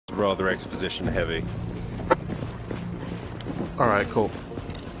rather exposition heavy. Alright, cool.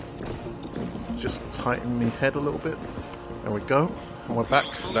 Just tighten the head a little bit. There we go. And we're back.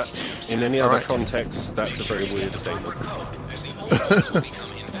 That, in any other context, that's a very weird statement.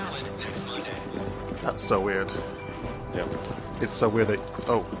 That's so weird. Yeah. It's so weird that...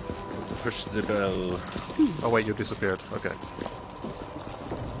 Oh. Push the bell. Oh wait, you disappeared. Okay.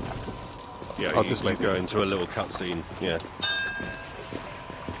 Yeah, oh, you, this lady. Go into a little cutscene. Yeah.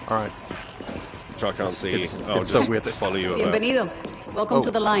 Alright. Which I can't see. It's I'll so just weird that... follow you about. Bienvenido. Welcome to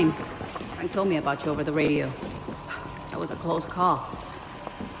the line. Frank told me about you over the radio. That was a close call.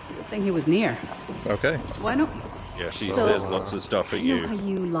 Good thing he was near. Okay. Why not? Yeah, she says lots of stuff at You know how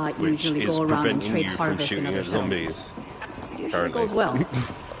you lot which usually is go around and preventing trade you from harvest in shooting other at zombies. settlements. It usually Apparently. goes well.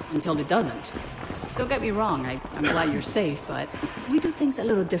 Until it doesn't. Don't get me wrong, I'm glad you're safe, but we do things a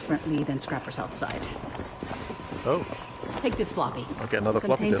little differently than scrappers outside. Oh. Take this floppy. I'll get another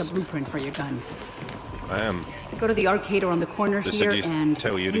floppy Contains disk. a blueprint for your gun. I am. Go to the arcade around the corner Does here it and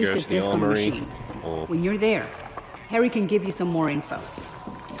tell you to use go the to the disc on the armory? machine. Or... When you're there, Harry can give you some more info.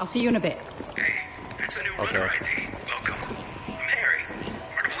 I'll see you in a bit. Hey, that's a new runner ID. Welcome. I'm Harry,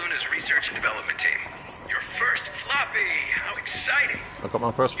 part of Luna's research and development team. Your first floppy! How exciting! I got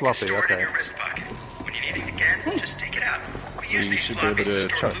my first floppy, Store it in okay. your wrist pocket. When you need it again, just take it out. We use You these should be able floppies to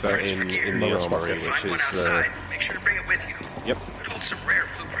store chuck that blueprints for gear. in the armory, If you find which one is... outside, make sure to bring it with you. Yep. It holds some rare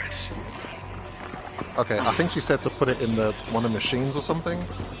blueprints. Okay, I think she said to put it in the one of the machines or something.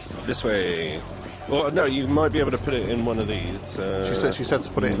 This way. Well, no, you might be able to put it in one of these. She said to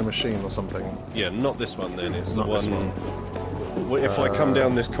put it in a machine or something. Yeah, not this one then. It's Not the this one. Well, if I come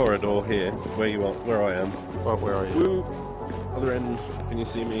down this corridor here, where you are, where I am. Oh, where are you? Woo! Other end. Can you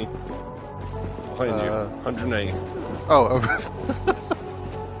see me? Behind you. 108. Oh,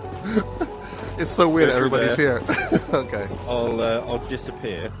 it's so weird that Go through everybody's here. Okay. I'll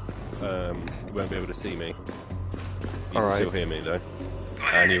disappear. You won't be able to see me. You can Alright. still hear me though.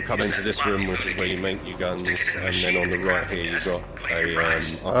 And you'll come into this room, which is where you make your guns, and then on the right here you've got a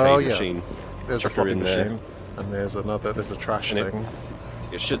arcade machine. There's a Chuck her floppy in there. machine, and there's a trash And thing.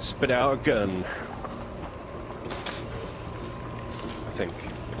 It should spit out a gun. I think,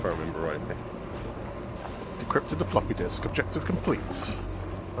 if I remember rightly. Decrypted the floppy disk. Objective complete.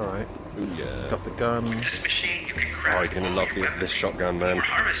 Alright. Ooh yeah. Got the gun. This machine you can Oh, craft. you're gonna love this shotgun, The more man.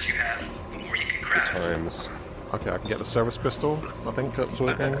 harvest you have, the more you can Good craft. times. Okay, I can get the service pistol. I think that's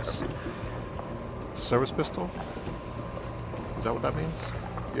what it means. Service pistol? Is that what that means?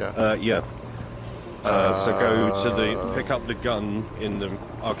 Yeah. Yeah. So go to pick up the gun in the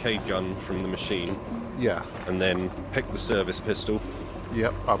arcade gun from the machine, Yeah. and then pick the service pistol,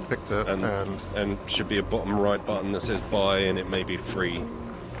 Yep, I've picked it, and should be a bottom right button that says buy, and it may be free.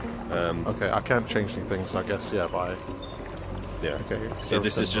 okay, I can't change anything, so I guess, yeah, bye. Yeah. Okay, Yeah,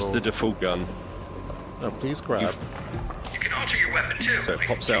 service this is just pistol. the default gun. No, please grab. You can alter your weapon too. So it by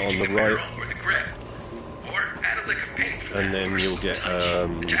pops out on changing the barrel right. or the grip. Or add a lick of paint for And that then you'll get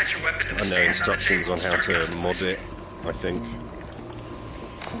Attach your weapon to the I know stand instructions on on the how table. to mod it, I think.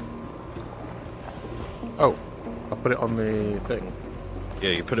 Oh, I put it on the thing. Yeah,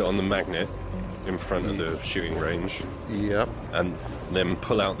 you put it on the magnet in front of the shooting range, Yep. and then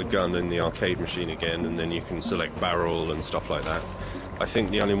pull out the gun in the arcade machine again, and then you can select barrel and stuff like that. I think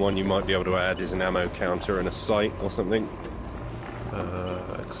the only one you might be able to add is an ammo counter and a sight or something.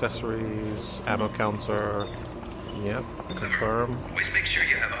 Accessories, ammo counter. Yep, confirm. Always make sure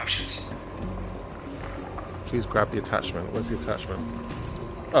you have options. Please grab the attachment. Where's the attachment?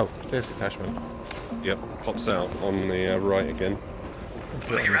 Oh, there's the attachment. Yep, pops out on the right again.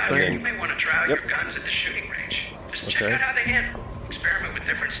 While you're out And here, then- you may want to try out Yep. your guns at the shooting range. Just check Okay. out how they handle. Experiment with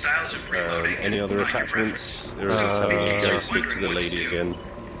different styles of reloading. Any and other find your attachments? preference. There So, in case go you're speak to the wondering what lady do, again.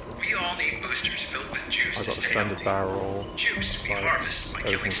 We all need boosters filled with juice I've to got the stay standard healthy. barrel. Juice we sights, harvest by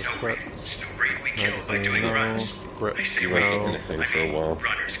killing everything's snow breed. equipped. Snow breed we kill by Magazine, doing no. runs. Grip, I say You we, won't no. get anything I for a mean while.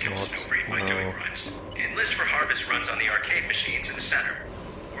 runners kill Not, snow breed by no. doing runs. Enlist for harvest runs on the arcade machines in the center.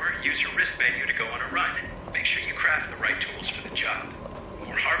 Or use your wrist menu to go on a run. Make sure you craft the right tools for the job. The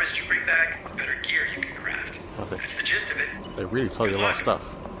more harvest you bring back, the better gear you can craft. Okay. That's the gist of it. They really tell you a lot of stuff.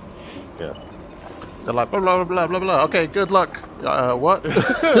 Yeah. They're like, blah, blah, blah, blah, blah. Okay, good luck. What?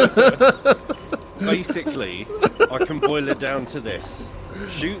 Basically, I can boil it down to this.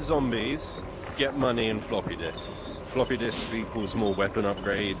 Shoot zombies, get money and floppy disks. Floppy disks equals more weapon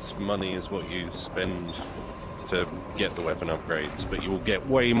upgrades. Money is what you spend to get the weapon upgrades. But you will get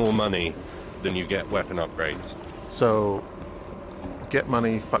way more money than you get weapon upgrades. So, get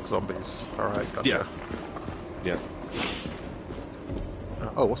money, fuck zombies. Alright, gotcha. Yeah. Yeah.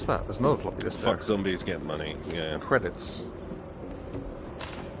 Oh, what's that? There's another floppy disk there. Fuck zombies, get money. Yeah. Credits.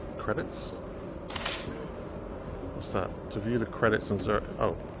 credits? What's that? To view the credits and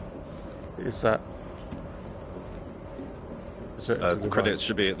oh, is that? The credits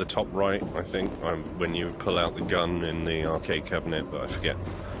should be at the top right, I think, when you pull out the gun in the arcade cabinet, but I forget.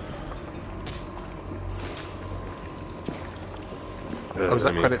 Oh, is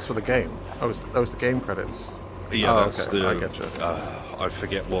that credits for the game? Oh, it's the game credits. Yeah, oh, that's okay. the. I get you. I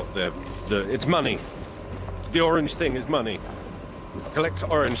forget what it's money. The orange thing is money. Collect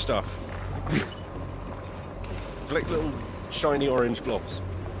orange stuff. Collect little shiny orange blobs.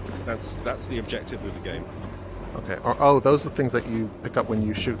 That's the objective of the game. Okay. Oh, those are things that you pick up when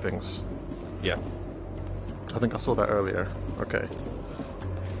you shoot things. Yeah. I think I saw that earlier. Okay.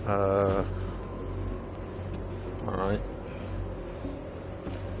 Alright.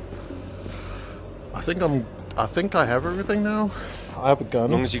 I think I have everything now. I have a gun.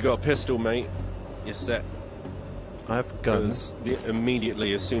 As long as you got a pistol, mate, you're set. I have a gun.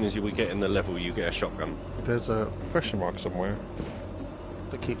 Immediately, as soon as you get in the level, you get a shotgun. There's a question mark somewhere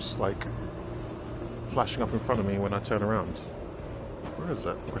that keeps, like, flashing up in front of me when I turn around. Where is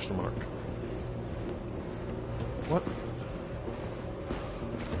that question mark? What?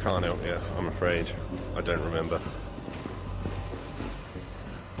 I can't help you, I'm afraid. I don't remember.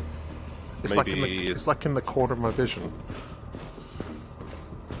 It's Maybe it's like in the corner of my vision.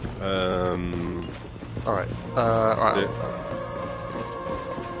 Alright. Alright.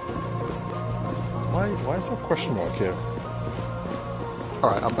 Why is there a question mark here?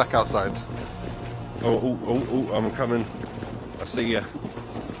 Alright, I'm back outside. Oh, I'm coming. I see you.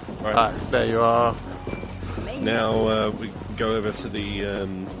 Right, there you are. Now we go over to the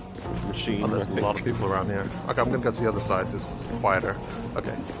machine. Oh, there's a lot of people around here. Okay, I'm gonna go to the other side. This is quieter.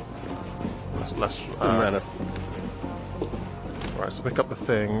 Okay. Less. Right, so pick up the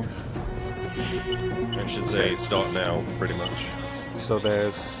thing. I should say start now, pretty much. So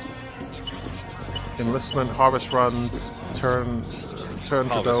there's enlistment, harvest run, turn to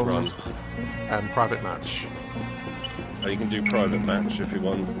run, and private match. You can do private match if you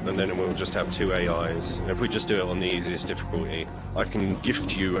want, and then we'll just have 2 AIs. And if we just do it on the easiest difficulty, I can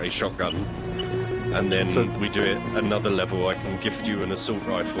gift you a shotgun, and then we do it another level. I can gift you an assault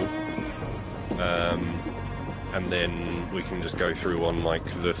rifle, and then we can just go through on like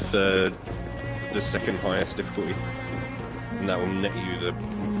the second highest difficulty, and that will net you the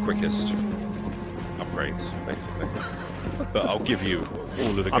quickest upgrades, basically. But I'll give you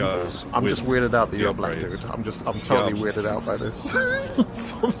all of the guns. I'm just weirded out that you're a black upgrades. dude. I'm totally weirded out by this.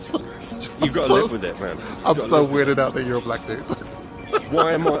 You've got to live with it, man. I'm so weirded out that you're a black dude.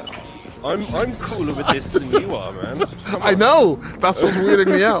 Why am I? I'm cooler with this than you are, man. I know. That's what's weirding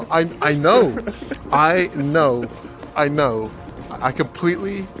me out. I know. I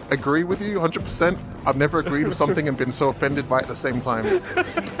completely agree with you, 100%. I've never agreed with something and been so offended by it at the same time.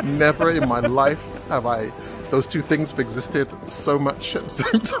 Never in my life have those two things have existed so much at the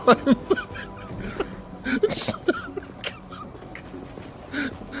same time. Just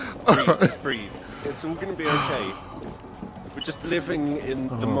breathe. It's all going to be okay. We're just living in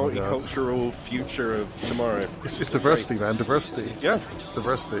the multicultural future of tomorrow. It's diversity, man. Diversity. Yeah. It's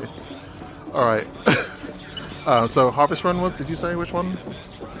diversity. Alright. So Harvest Run did you say which one?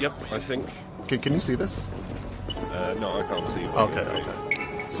 Yep, I think. Can you see this? No, I can't see. Okay.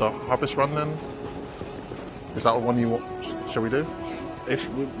 So Harvest Run then? Is that one you want? Shall we do? If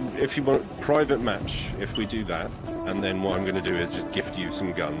you want private match, if we do that, and then what I'm going to do is just gift you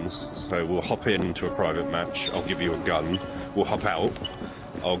some guns. So we'll hop into a private match. I'll give you a gun. We'll hop out.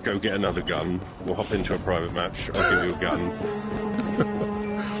 I'll go get another gun. We'll hop into a private match. I'll give you a gun.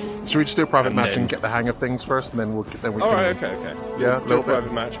 Should we just do a private match and get the hang of things first, and then we can... Alright, okay. Yeah, do a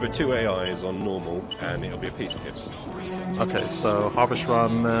private match with 2 AIs on normal, and it'll be a piece of piss. Okay, so Harvest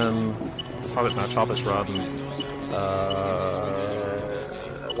Run, then private match, Harvest Run.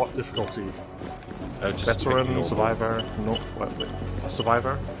 What difficulty? Veteran, Survivor,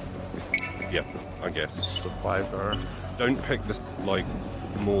 Survivor? Yep, I guess. Survivor. Don't pick this, like,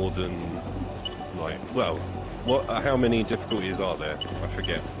 more than, like, well... how many difficulties are there? I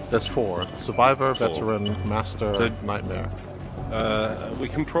forget. There's 4. Survivor, Veteran, Master, Nightmare. We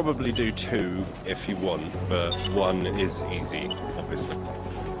can probably do 2 if you want, but 1 is easy, obviously.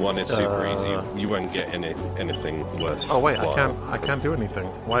 1 is super easy. You won't get anything worth. Oh wait, I can't do anything.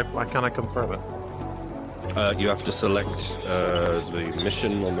 Why can't I confirm it? You have to select the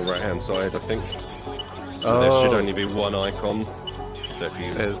mission on the right-hand side, I think. So there should only be 1 icon. So if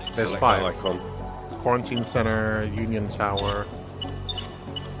you there's select 5. that icon. Quarantine Center, Union Tower.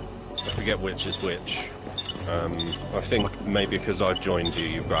 I forget which is which. I think maybe because I've joined you,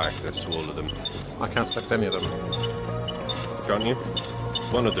 you've got access to all of them. I can't select any of them. Can't you?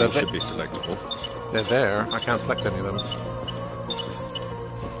 One of them They're should be selectable. They're there. I can't select any of them.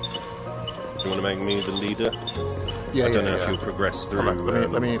 Do you want to make me the leader? Yeah, I don't know yeah. if you'll progress through. All right,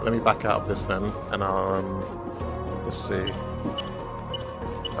 let me back out of this then, and I'll let's see.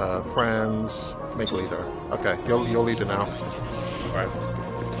 Friends, make leader. Okay, you're leader now. Right.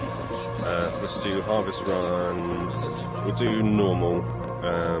 So let's do harvest run. We'll do normal,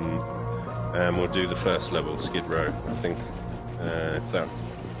 and we'll do the first level, Skid Row. I think if that.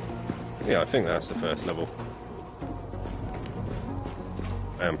 Yeah, I think that's the first level.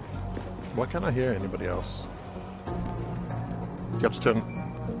 Why can't I hear anybody else? You have to turn.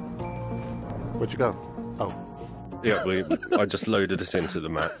 Where'd you go? Oh. Yeah, I just loaded us into the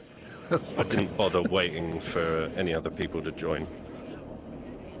map. I didn't bother waiting for any other people to join.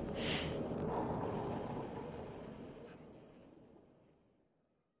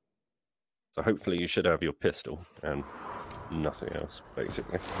 So hopefully you should have your pistol and nothing else,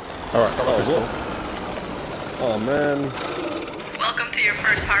 basically. Alright, Oh man. Welcome to your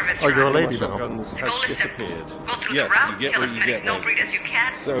first harvest Oh, you're a run. lady now. Shotguns The has goal is simple. disappeared. Go through Yeah, the route, you get kill what as you many get, snow mate. breed as you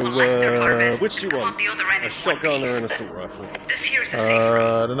can, So, collect their harvest, which do you and want? the other end A in one shotgun or an piece. assault rifle? This here is a safe I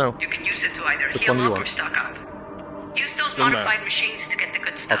route. don't know. You can use it to either Which one do heal you up or want? stock up. Use those Doesn't modified matter. machines to get the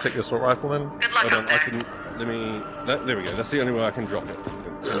good I'll stuff. take the assault rifle then. Good luck Hold out on, there. I can. Let me. There we go. That's the only way I can drop it.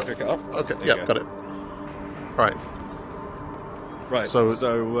 Can you pick it up? Okay, There you yeah, go. got it. Right. Right. So,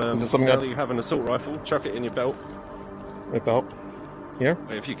 So is there something now I- that you have an assault rifle, chuck it in your belt My belt. Here?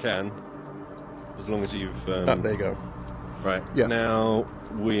 if you can, as long as you've. There you go. Right. Yeah. Now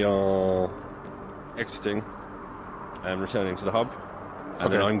we are exiting and returning to the hub,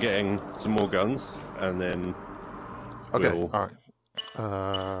 and then Okay. I'm getting some more guns, and then. Okay, We'll- alright.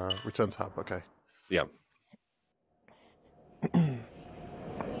 Return to hub, okay. Yeah.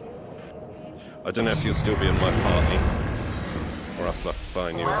 I don't know if you'll still be in my party, or I'll have to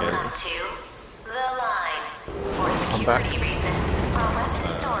find you again. Welcome to the line. For I'm back. security reasons, our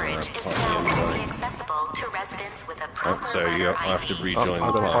weapon storage is party now invite. only accessible to residents with a proper So you letter I have to ID rejoin I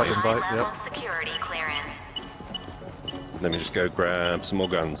the got a party. party invite, high-level yep. security clearance. Let me just go grab some more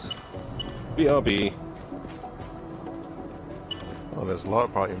guns. BRB. Oh, there's a lot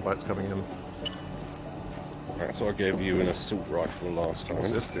of party invites coming in. Right, so I gave you an assault rifle last time.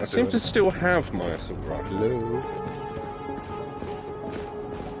 What's this dude I seem to doing? still have my assault rifle. Hello?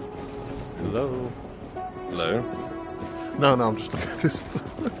 Hello? Hello? No, I'm just looking at this.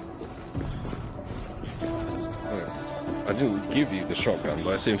 Oh, I didn't give you the shotgun,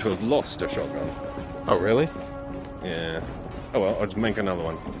 but I seem to have lost a shotgun. Oh, really? Yeah. Oh well, I'll just make another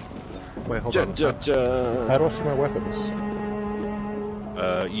one. Wait, hold on. How do I see my weapons?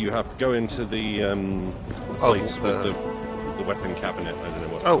 You have to go into the Oh, place with the weapon cabinet. I don't know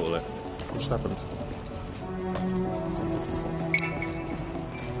what to Oh. call it. What just happened?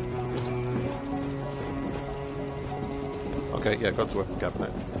 Okay, yeah, got to weapon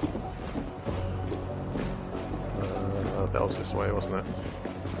cabinet. That was this way, wasn't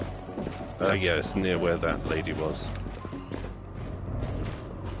it? Yeah, it's near where that lady was.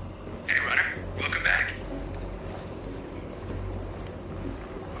 Hey, runner. Welcome back.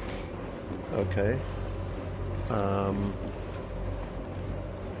 Okay.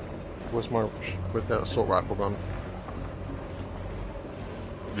 Where's that assault rifle gone?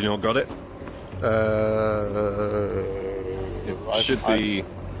 Have you not got it? It should be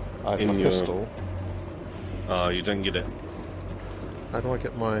I have in a your- pistol. Oh, you don't get it. How do I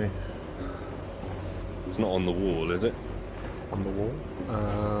get my It's not on the wall, is it? on the wall?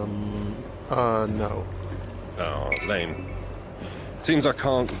 No. Oh, lame. Seems I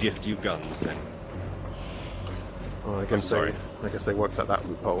can't gift you guns then. Oh, I guess sorry. I guess they worked at that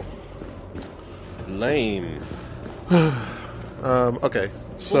loophole. Lame. Okay.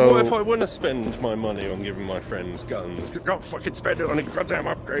 So Well, what if I want to spend my money on giving my friends guns? 'Cause I can't fucking spend it on goddamn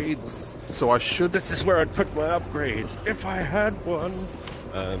upgrades. so I should. This is where I'd put my upgrade if I had one.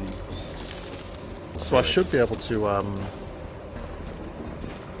 So I should be able to.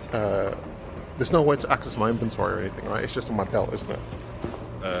 There's no way to access my inventory or anything, right? It's just on my belt, isn't it?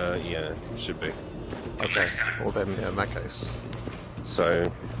 Yeah, it should be. Okay. Well then, yeah, in that case. So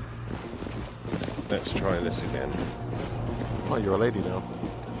let's try this again. Oh, you're a lady now.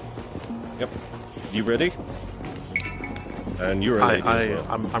 Yep. You ready? And you're a lady as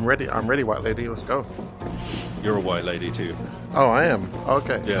well. I'm ready. I'm ready, white lady. Let's go. You're a white lady too. Oh, I am.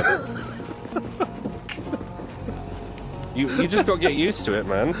 Okay. Yeah. You just got to get used to it,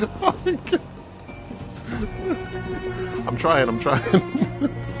 man. I'm trying.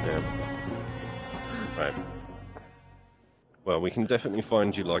 Yeah. Right. Well, we can definitely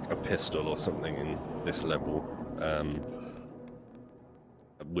find you like a pistol or something in this level.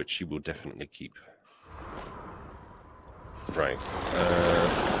 which you will definitely keep. Right.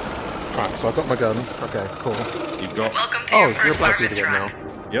 Right, so I've got my gun. Okay, cool. You've got... Welcome to your You're first about to harvest do it run.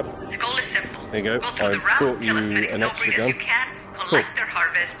 now. Yep. The goal is simple. There you go. Go through the I've route, brought kill as you many an snow extra breed as you gun. can, collect their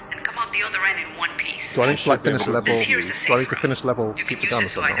harvest, and come out the other end in one piece. Do I need to like finish be level? able to- This here's a Do I need safe to route. finish level to You keep can the gun or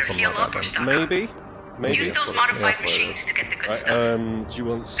use this to something, either like heal that? up or Then? stock up. Maybe. Maybe. Use that's those what modified that's what it machines is. to get the good Right, stuff. do you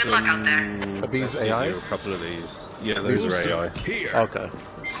want some... luck out there. Are these let's get AI? you a couple of these. Yeah, those are AI. Okay.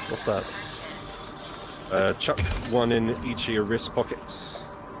 What's that? Chuck one in each of your wrist pockets.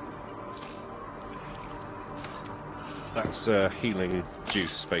 That's healing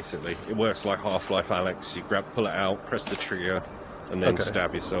juice, basically. It works like Half-Life Alyx. You pull it out, press the trigger, and then Okay.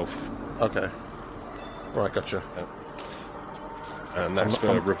 stab yourself. Okay. Right, gotcha. And that's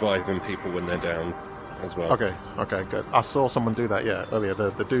for reviving people when they're down as well. Okay, okay, good. I saw someone do that, yeah, earlier.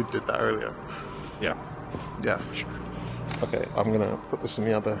 The dude did that earlier. Yeah. Yeah. Okay, I'm gonna put this in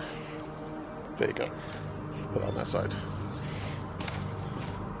the other. There you go. Put that on that side.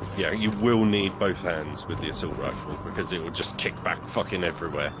 Yeah, you will need both hands with the assault rifle because it will just kick back fucking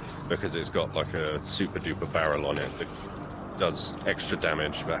everywhere because it's got like a super duper barrel on it that does extra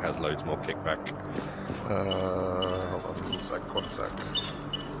damage but has loads more kickback. Hold on one sec.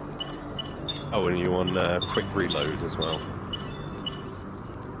 Oh, and you on quick reload as well.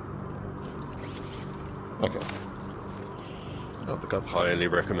 Okay. Oh, the gun. Highly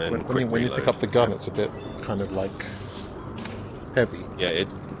recommend When quick you reload. pick up the gun, it's a bit kind of like heavy. Yeah,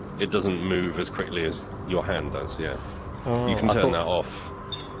 it doesn't move as quickly as your hand does, yeah. You can I turn thought- that off.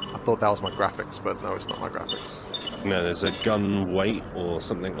 I thought that was my graphics, but no, it's not my graphics. No, there's a gun weight or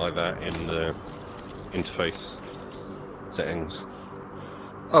something like that in the interface settings.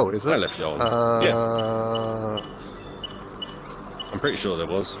 Oh, is it? I left it on. Yeah, I'm pretty sure there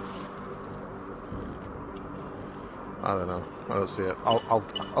was. I don't know. I don't see it.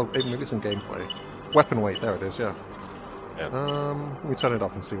 Maybe it's in gameplay. Weapon weight. There it is. Yeah. Yeah. Let me turn it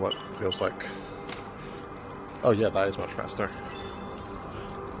off and see what it feels like. Oh yeah, that is much faster.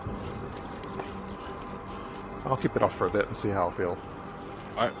 I'll keep it off for a bit and see how I feel.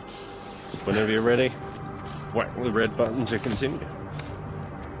 Alright. Whenever you're ready, whack the red button to continue.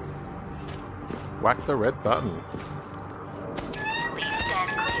 Whack the red button. Please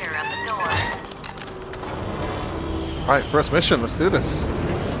stand clear of the door. Alright, first mission. Let's do this.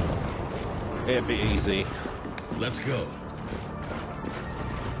 It'd be easy. Let's go.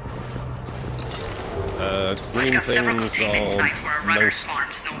 Green I've got several things containment are sites where a runner's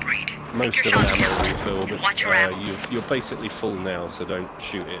farm snow breed. most Make of your an shots ammo count. refill, but Watch your ammo. you're basically full now, so don't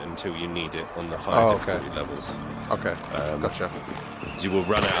shoot it until you need it on the high Oh, okay. difficulty levels. Okay. Gotcha. You will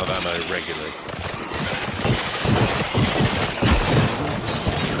run out of ammo regularly.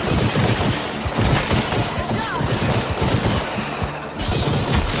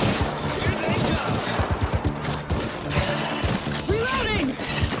 Reloading!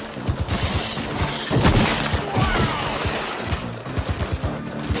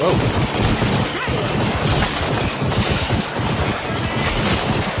 Whoa.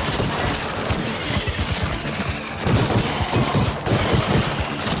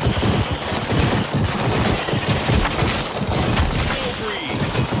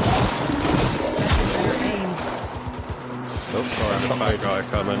 Nope, sorry. There's a bad guy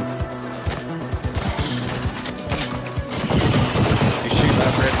coming. You shoot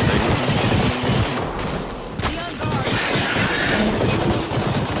that red thing.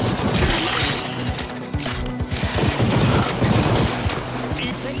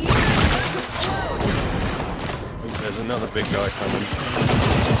 There's another big guy coming.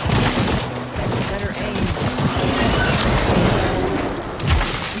 Better aim.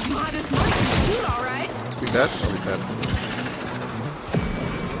 This might shoot all right. Is he dead? Oh, he's dead.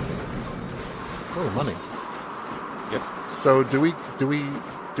 Oh, money. Yep. So do we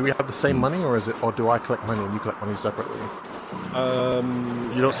have the same money, or do I collect money and you collect money separately?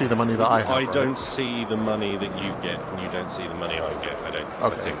 You don't see the money that I have. I right? don't see the money that you get, and you don't see the money I get. I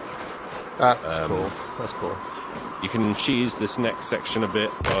Okay. think. That's cool. That's cool. You can cheese this next section a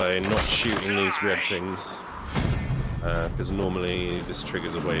bit by not shooting these red things. Because normally this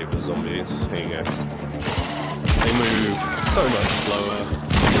triggers a wave of zombies. Here you go. They move so much slower.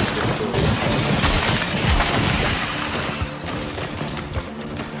 It's difficult.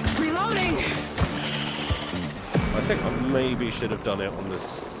 Reloading! I think I maybe should have done it on the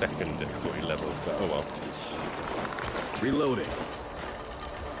second difficulty level, but oh well. Reloading.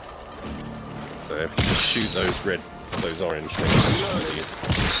 So if you just shoot those orange things. Wait.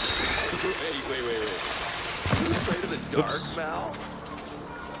 You afraid of the dark, Val?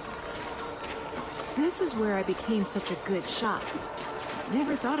 This is where I became such a good shot.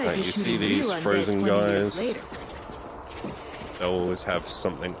 Never thought I'd Right, be you see shooting these real undead frozen 20 years guys? later. They'll always have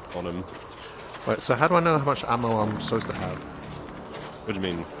something on them. Right, so how do I know how much ammo I'm supposed to have? What do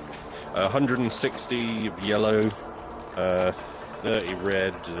you mean? 160 of yellow, 30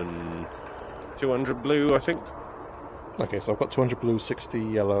 red, and 200 blue, I think. Okay, so I've got 200 blue, 60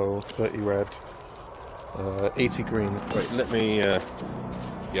 yellow, 30 red, 80 green. Wait, let me...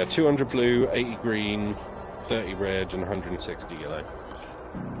 yeah, 200 blue, 80 green, 30 red, and 160 yellow.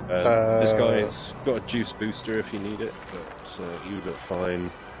 This guy's got a juice booster if you need it, but you look fine.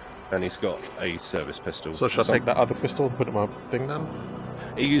 And he's got a service pistol. So should I take that other pistol and put it in my thing then?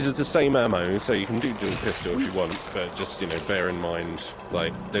 It uses the same ammo, so you can do dual pistol if you want, but just, bear in mind,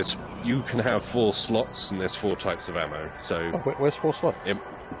 like, you can have 4 slots, and there's 4 types of ammo, so... Oh, where's 4 slots? You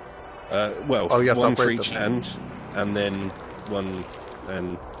have to upgrade for each them. hand, and then one,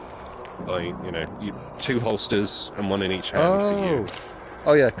 and, 2 holsters, and 1 in each hand for you.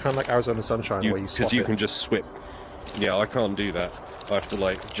 Oh yeah, kind of like Arizona Sunshine, where you swap Because you it. can just swip. Yeah, I can't do that. I have to,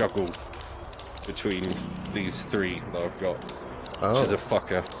 juggle between these 3 that I've got. Oh. Which is a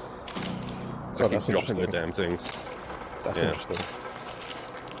fucker. So I keep that's dropping the interesting. damn things. That's interesting.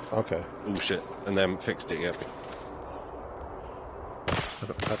 Okay. Oh shit, and they haven't fixed it yet.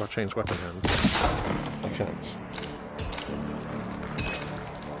 How do I change weapon hands? I can't.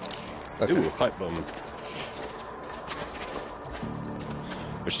 Okay. Ooh, a pipe bomb.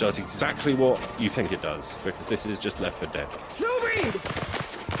 Which does exactly what you think it does, because this is just Left 4 Dead.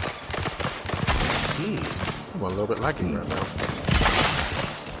 Well, a little bit laggy right now.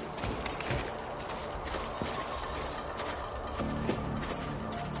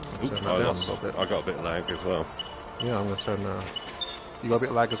 Oops, Turn that I down lost. a little bit. I got a bit of lag as well. Yeah, I'm going to turn... You got a bit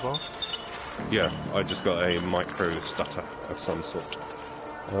of lag as well? Yeah, I just got a micro stutter of some sort.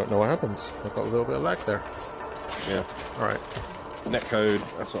 I don't know what happens. I've got a little bit of lag there. Yeah. Alright. Netcode,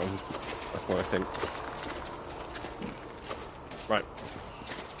 that's what I think. Right.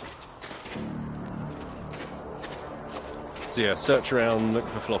 So yeah, search around, look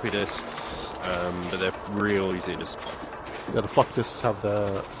for floppy disks, but they're real easy to spot. Yeah, the floppy disks have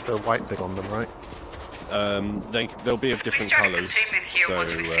the white thing on them, right? They'll be of We different started colours. containment here So,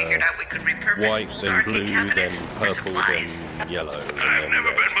 once we figured out we could repurpose white, old then arcade blue, cabinets then for purple, supplies. then yellow. And I've then never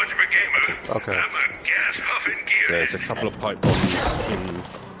red. been much of a gamer. Okay. I'm a gas huffing gear. There's a couple of pipe bombs in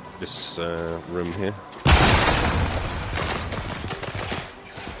this room here.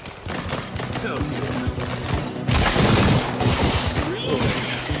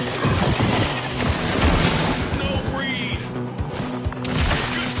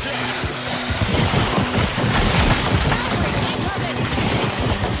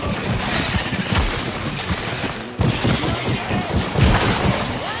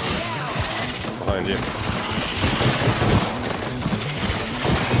 Behind you.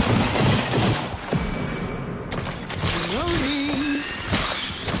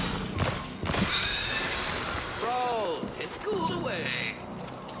 Roll. It's cooled away.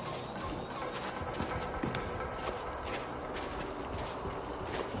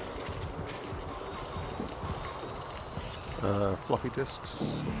 Floppy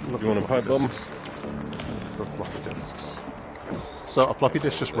disks. You want a pipe bomb? For floppy disks. So are floppy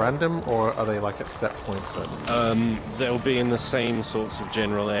disks just random, or are they like at set points then? They'll be in the same sorts of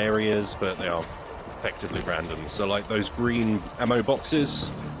general areas, but they are effectively random. So like those green ammo boxes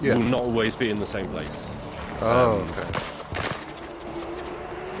Yeah. will not always be in the same place. Oh, okay.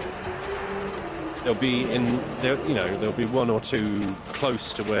 There'll be there'll be 1 or 2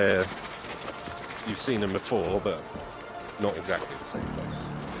 close to where you've seen them before, but not exactly the same place.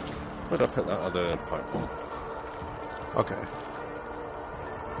 Where'd I put that other pipe bomb? Okay.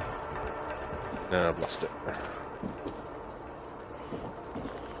 No, I've lost it. I'm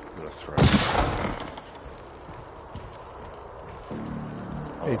gonna throw it.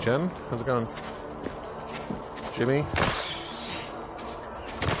 Hey Jen, how's it going? Jimmy?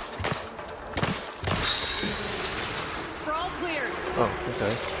 Sprawl cleared. Oh,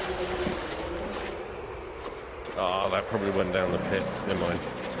 okay. Oh, that probably went down the pit. Never mind.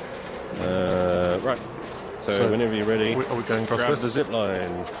 Right. So whenever you're ready, Are we going across grab this? the zip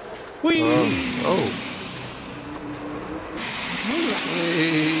line. Whee! Oh.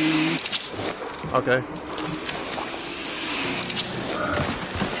 Whee. Okay.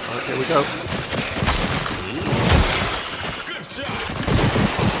 Alright, here we go. Good shot.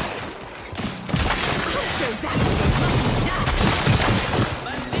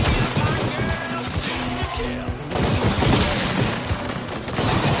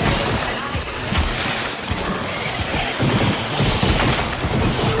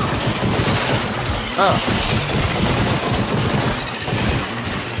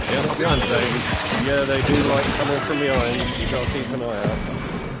 Yeah, behind they, yeah, they do like coming from behind. You gotta keep an eye out.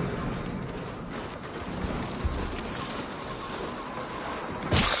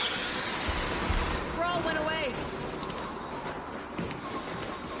 Sprawl went away.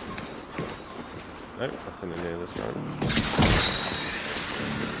 Nope, nothing in here this time.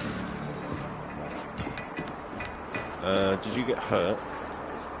 Did you get hurt?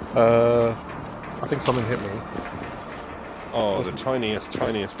 I think something hit me. Oh, the tiniest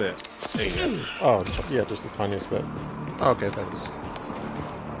bit. There you go. Oh, yeah, just the tiniest bit. Okay, thanks.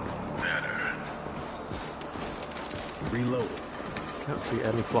 Reload. Can't see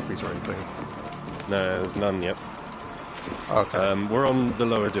any floppies or anything. No, there's none yet. Okay. We're on the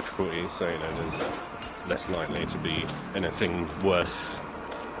lower difficulty, so you know there's less likely to be anything worth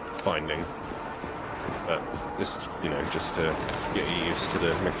finding. But this, you know, just to get you used to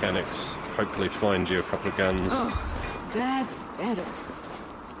the mechanics. Hopefully, find you a couple of guns. Oh, that's better.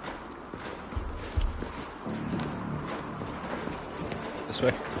 This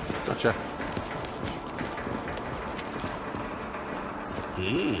way. Gotcha.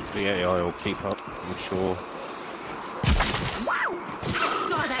 The AI will keep up, I'm sure.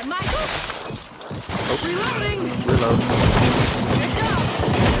 Saw that, Michael. Reloading. Reload. Good job.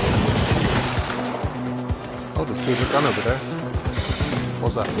 Oh, there's a gun over there.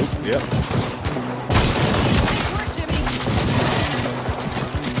 What's that? Yep. Nice work, Jimmy.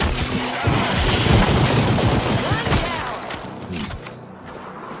 One down.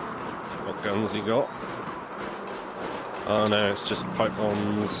 What guns you got? Oh no, it's just pipe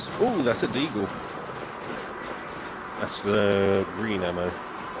bombs. Ooh, that's a deagle. That's the green ammo.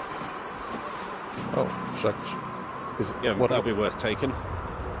 Oh, check. Is it? Yeah, What? that'll be worth taking.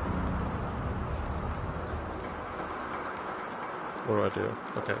 What do I do?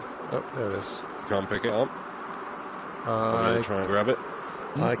 Okay. Oh, there it is. Can't pick it up. I'm gonna try and grab it.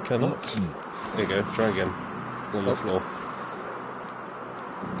 I cannot. There you go, try again. It's on the floor.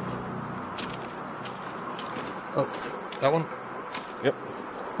 Oh, that one? Yep.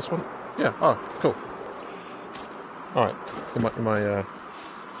 This one? Yeah. Oh, cool. All right. In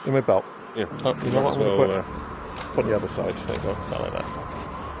my belt. Yeah. Oh, you know what? As I'm well, gonna put on the other side. There you go. Not like that.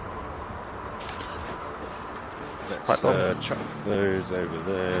 let's chuck those over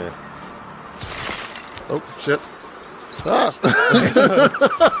there. Oh shit! Ah!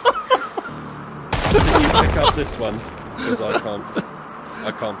 Did you pick up this one? Because I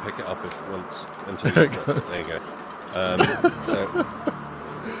can't pick it up once until you there you go. So,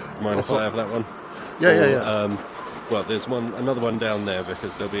 mind if I have that one? Yeah. Well, there's another one down there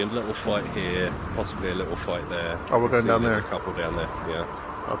because there'll be a little fight here, possibly a little fight there. Oh, we're going down there. A couple down there, yeah.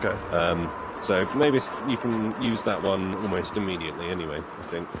 Okay. So maybe you can use that one almost immediately anyway, I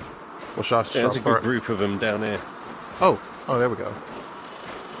think. Well, shot. Yeah, there's a good group of them down here. Oh, there we go.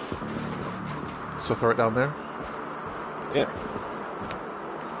 So throw it down there? Yeah.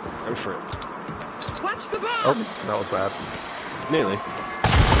 Go for it. Watch the bomb. Oh, that was bad. Nearly.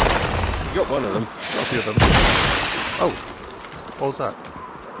 You got one of them. Got a few of them. Oh, what was that?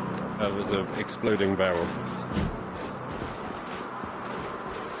 That was an exploding barrel.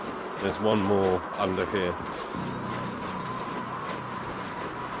 There's one more under here.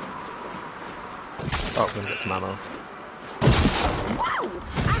 Oh, let me get some ammo. Whoa!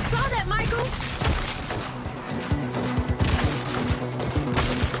 I saw that, Michael.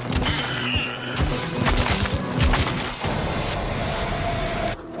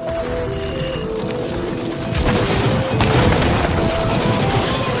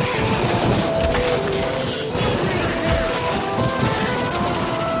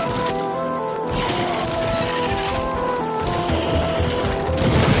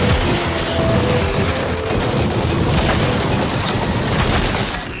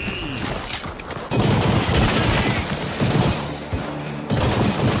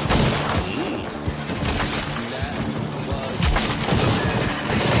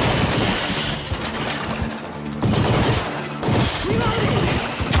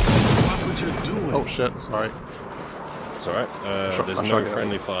 Oh shit! Sorry. It's alright. There's I'll no shotgun.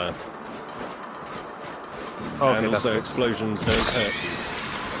 friendly fire. Oh, okay, And that's also good. explosions don't hurt you.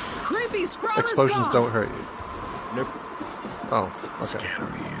 Creepy sprawl is Explosions gone. don't hurt you. Nope. Oh, okay.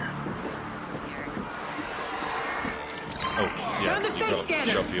 Oh, yeah. Found a You face got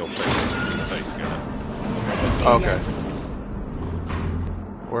scanner. shove your face in the face scanner. Okay.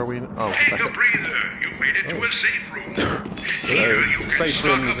 Where are we? Oh, Take back a in. breather. You made it to a safe room. So, Here you can safe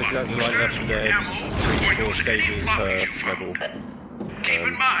stock room is up on exactly like Left 4 holsters, Dead. ammo, 3 or 4 use any stages per floppies you level. found. Keep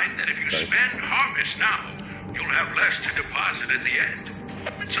in mind that if you sorry. spend harvest now, you'll have less to deposit at the end.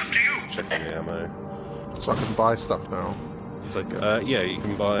 It's up to you. Checking the ammo. So I can buy stuff now. take it. Yeah, you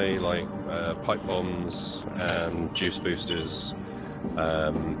can buy like pipe bombs and juice boosters,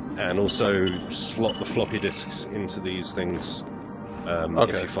 and also slot the floppy disks into these things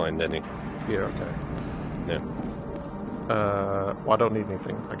if you find any. Yeah, okay. Yeah. Well, I don't need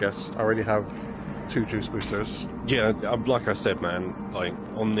anything, I guess. I already have 2 juice boosters. Yeah, like I said, man, like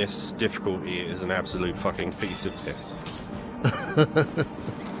on this difficulty, it is an absolute fucking piece of piss.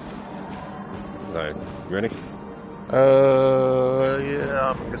 So, you ready?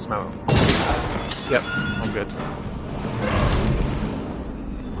 Yeah, I guess now. Yep, I'm good.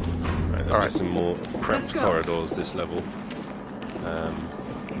 Right, there'll be some more cramped corridors this level.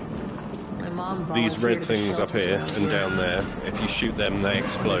 These red things up here and down there, if you shoot them, they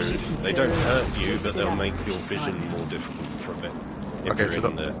explode. They don't hurt you, but they'll make your vision more difficult for a bit. If Okay, you're so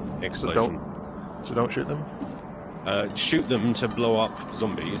in the explosion. So don't shoot them? Shoot them to blow up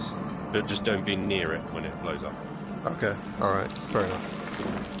zombies, but just don't be near it when it blows up. Okay, alright, fair enough.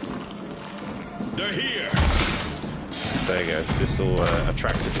 They're here. There you go. This will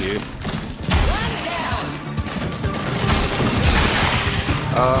attract it to you.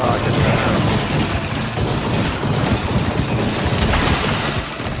 I can do that.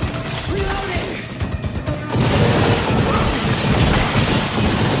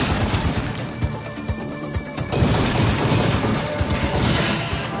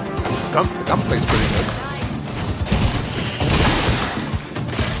 The gunplay's pretty good.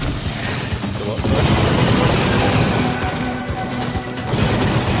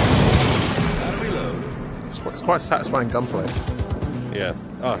 It's quite satisfying gunplay. Yeah.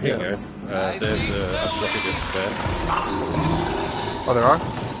 Oh, here you go. There's a floppy disk there. Oh, there are?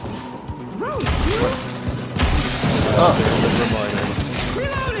 There's the reminder.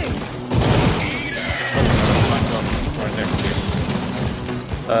 Right next to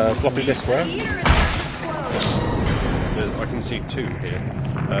you. Floppy disk where? I can see 2 here.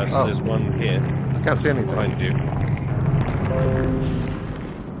 So there's one here. I can't see anything. Behind you.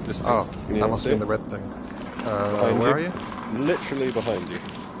 This thing. Oh, Can you that not must see have been it? the red thing. Behind Where are you? Literally behind you.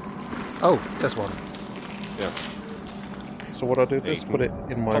 Oh, there's one. Yeah. So what do I do? Yeah, Just put it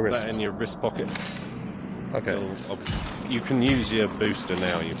in my pop wrist. that in your wrist pocket. Okay. You can use your booster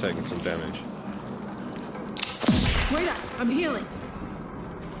now. You've taken some damage. Wait up, I'm healing.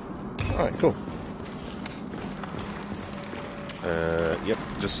 Alright, cool. Yep.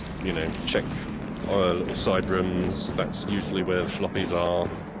 Just check little side rooms. That's usually where the floppies are.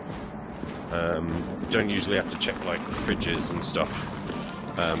 Don't usually have to check like fridges and stuff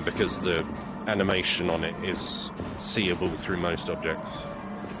because the animation on it is seeable through most objects.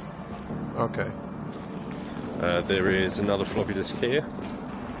 Okay. There is another floppy disk here.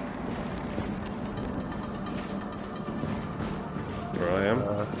 Where I am.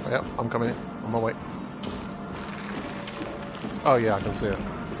 Yep, I'm coming in. On my way. Oh yeah, I can see it.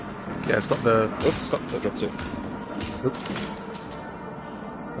 Yeah, it's got the... Oops, I dropped it. Oops.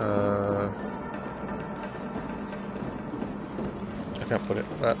 I can't put it.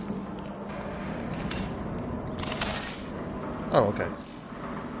 Oh, okay.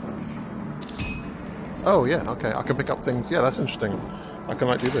 Oh, yeah, okay. I can pick up things. Yeah, that's interesting. I can,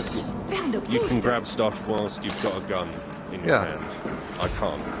 like, do this. You can grab stuff whilst you've got a gun in your hand. I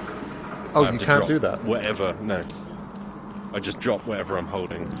can't. Oh, I have you to can't drop do that? Whatever, no. I just drop whatever I'm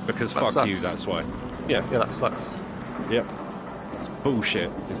holding. Because That fuck you, sucks. that's why. Yeah. Yeah, that sucks. Yep. It's bullshit,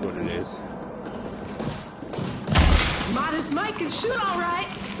 is what it is. Modest Mike can shoot all right.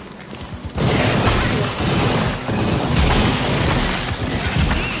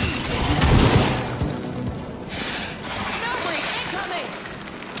 Snowbreak incoming.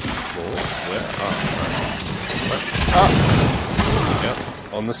 Where? Yep,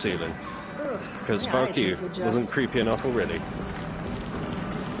 on the ceiling. Because Yeah, fuck I you, see, to wasn't just- creepy enough already.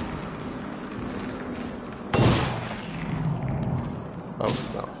 Oh,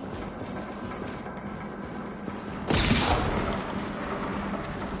 no.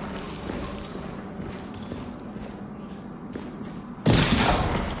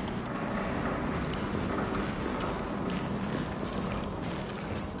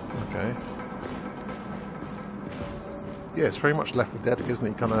 Okay. Yeah, it's very much Left 4 Dead, isn't it?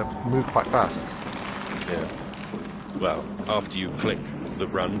 You kind of move quite fast. Yeah. Well, after you click the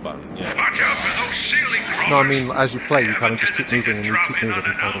run button, yeah. Watch out for those ceiling crawlers. No, I mean, as you play, you kind of just keep moving and you keep moving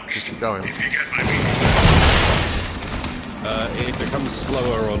and kind of just keep going. If you get my meaning. It becomes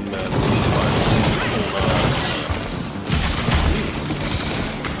slower on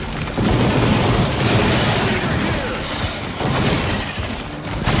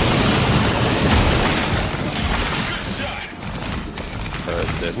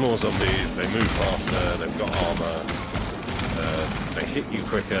there's more zombies, they move faster, they've got armor. They hit you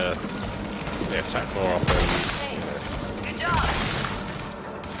quicker. They attack more often. Good job.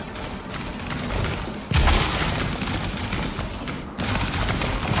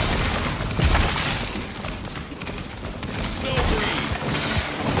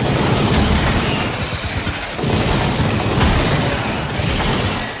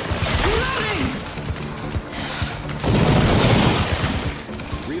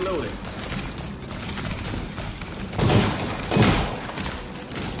 Reloading.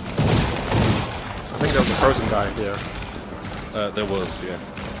 I think there was a frozen guy here. There was, yeah.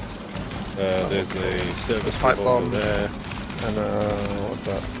 There's a service Pipe revolver bomb. there, And what's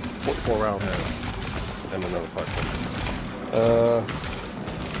that? 44 rounds. and another pipe bomb.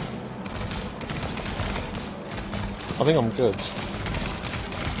 I think I'm good.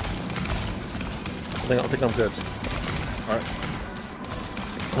 I think I'm good. Alright.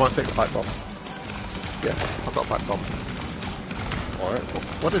 Come on, take the pipe bomb. Yeah, I've got a pipe bomb. Alright.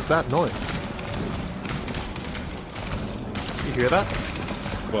 What is that noise? You hear that?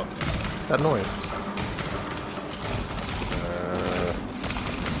 What? That noise.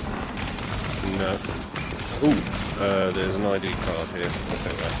 No. Ooh, there's an ID card here. I'll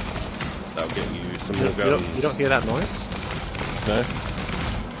take that. That'll get you some more guns. You don't hear that noise? No?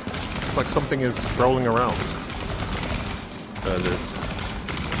 It's like something is rolling around. There's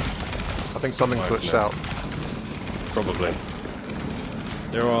I think something glitched out. probably.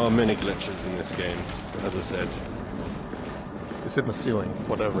 There are many glitches in this game, as I said. It's in the ceiling,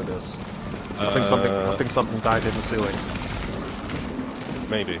 whatever it is. I think something died in the ceiling.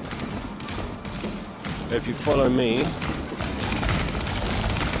 Maybe. If you follow me,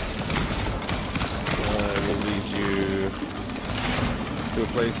 I will lead you to a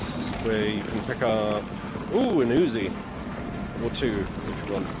place where you can pick up... Ooh, an Uzi! Or two, if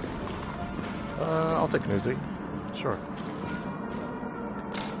you want. I'll take an Uzi. Sure.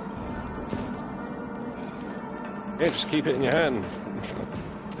 Yeah, just keep it in your hand.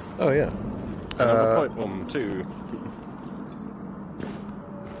 Oh, yeah. Another pipe bomb, too.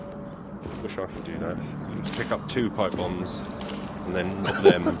 Wish I could do that. Just pick up 2 pipe bombs, and then knock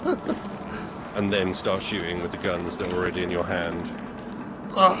them, and then start shooting with the guns that are already in your hand.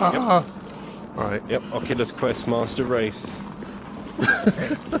 Yep. Alright. Yep, Oculus Quest Master Race. Alright,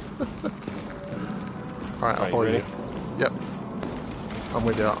 I'll Right, follow ready? you. Yep. I'm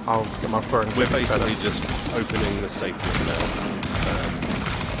with you. I'll get my fur and We're clip it better. basically just opening the safe room now.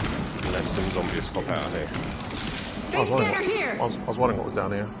 Unless some zombies pop out of here. I was wondering Scanner here. I was wondering what was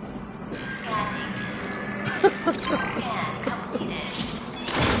down here. Scan completed.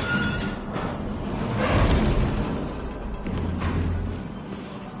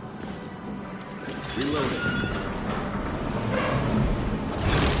 Reloading.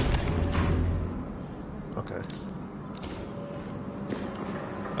 Okay.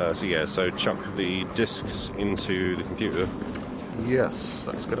 So chuck the discs into the computer. Yes,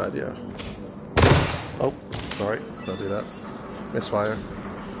 that's a good idea. Oh, sorry. Don't do that. Misfire.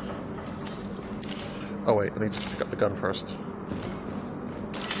 Oh wait, I need to pick up the gun first.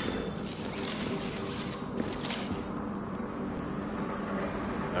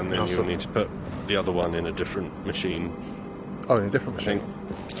 And then Also- you'll need to put the other one in a different machine. Oh, in a different I machine.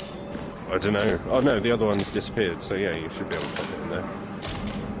 think. I don't know. Oh no, the other one's disappeared, so yeah, you should be able to put it in there.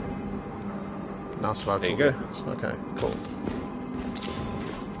 Now survival. There you go. Okay, cool.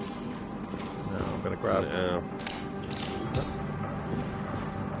 Now I'm gonna grab.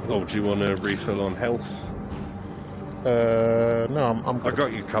 Oh, do you want a refill on health? No, I'm I good.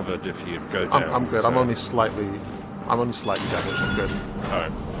 got you covered if you go down. I'm good. so- I'm only slightly damaged. I'm good.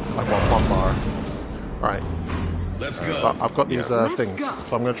 Alright. Like one bar. Right. Let's go. So I've got these Let's things. go.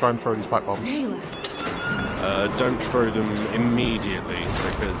 So I'm gonna try and throw these pipe bombs. Taylor. Don't throw them immediately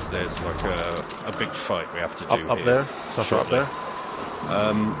because there's like a big fight we have to do Up here. there. So I throw up there.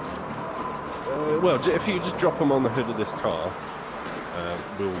 Well, if you just drop them on the hood of this car,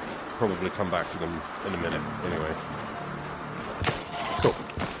 we'll probably come back to them in a minute. Anyway, Cool.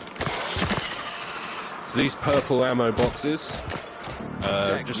 so these purple ammo boxes,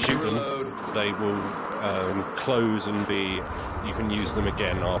 just shoot them. They will close and be. You can use them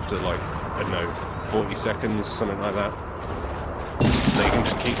again after like I don't know, 40 seconds, something like that. So you can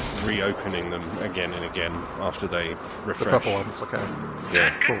just keep reopening them again and again after they The refresh. purple ones. Okay. Yeah.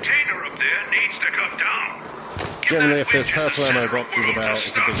 That container up there needs to come down. Give Generally, that if there's bitch in the purple ammo center of boxes world about, to it's a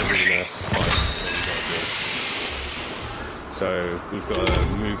stop big arena machine. fight. So we've got to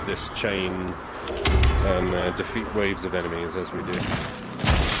move this chain and defeat waves of enemies as we do.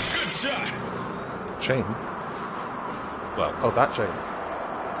 Good shot. Chain. Well, Oh, that chain.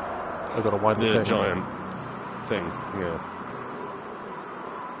 I've got to wind the the thing. giant thing, yeah.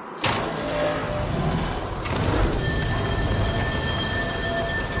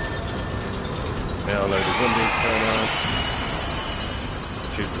 load of zombies turn up.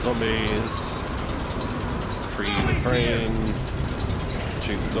 Shoot the zombies. Free the crane.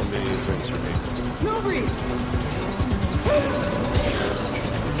 Shoot the zombies. Rinse, repeat. Snowbreed!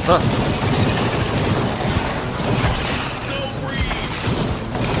 Huh.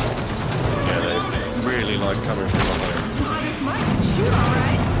 Yeah, they really like coming from behind. Modest Mike can shoot all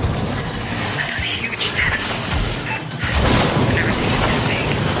right. That's a huge tent. I've never seen it this big.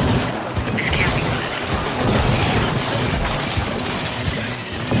 This can't be good.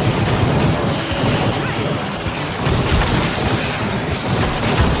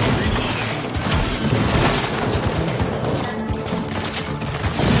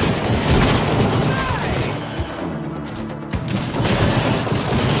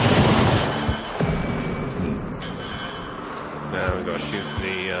 Now we've got to shoot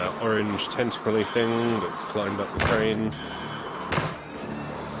the orange tentacly thing that's climbed up the crane.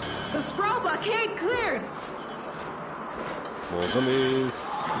 The sprawl blockade cleared. More zombies.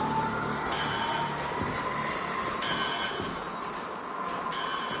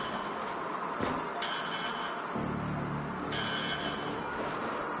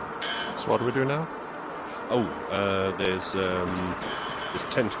 So what do we do now? Oh, there's this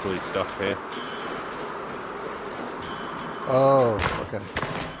tentacly stuff here. Oh, okay.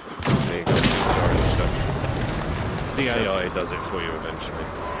 There you go, the orange stuff. The AI does it for you eventually.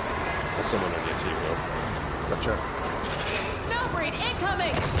 Or someone on your team will. Gotcha. Snowbreed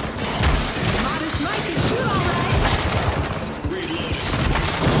incoming. Modest Mike can shoot all right.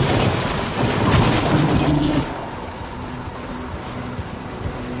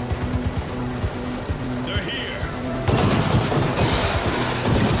 They're here.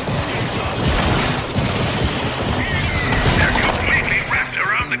 They're completely wrapped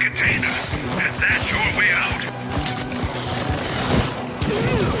around the container, and that's your way out.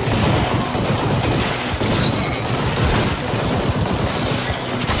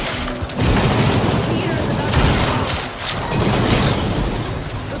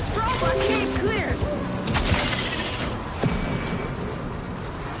 The sprawl blockade cleared.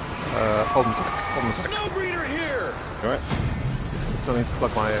 Hold on a sec. Hold on a sec. Snowbreeder here. Alright. So I need to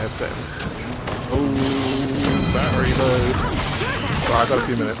plug my headset in. Oh, battery load. I'm sure that Well, I've got a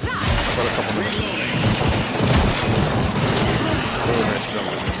few minutes. I've got a couple minutes.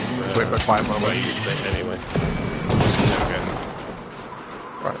 Just wait for a quiet moment. Anyway. Okay.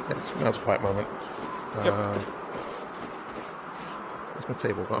 Right, yes, now's a quiet moment. Where's my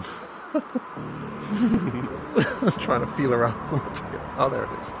table gone? I'm trying to feel around for my table. Oh, there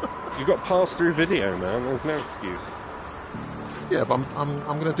it is. You got pass-through video, man. There's no excuse. Yeah, but I'm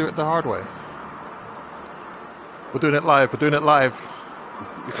going to do it the hard way. We're doing it live. We're doing it live.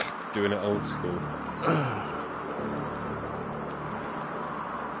 Doing it old school.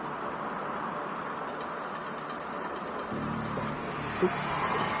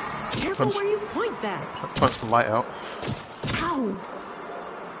 careful Punch. where you point that. Punch the light out. Ow.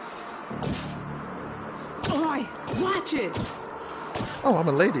 Oi, watch it. Oh, I'm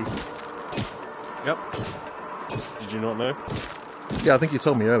a lady. Yep. Did you not know? Yeah, I think you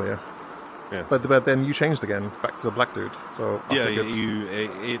told me earlier. Yeah. But then you changed again back to the black dude. So I Yeah,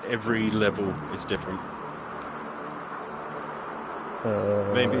 figured- every level is different.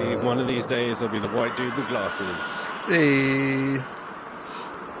 Maybe one of these days I'll be the white dude with glasses. Hey,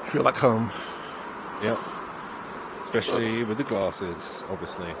 feel like home. Yep. Especially with the glasses,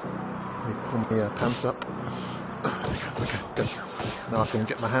 obviously. Let me pull my pants up. Okay, good. Now I can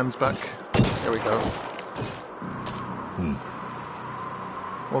get my hands back. There we go.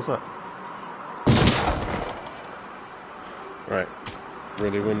 What's that? Right.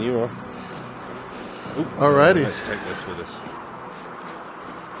 Ready when you are. Oop, Alrighty. Let's take this with us.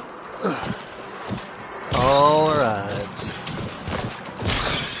 All right.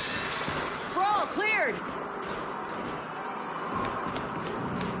 Sprawl cleared.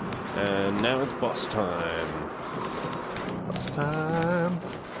 And now it's boss time. It's time.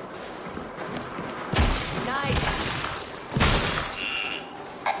 Nice.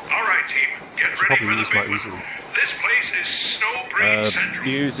 All right, team, get ready Probably for the use my big Uzi. one. This place is Snowbreed Central.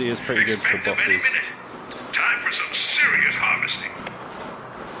 The Uzi is pretty good for Expect them any bosses. minute. Time for some serious harvesting.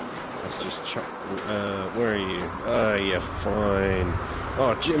 Let's just check. Where are you? Yeah, fine.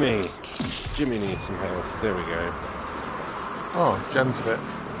 Oh, Jimmy. Jimmy needs some health. There we go. Oh, Jen's a bit.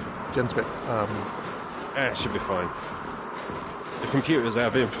 It should be fine. The computers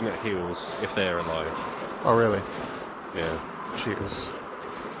have infinite heals if they're alive. Oh, really? Yeah. Cheaters.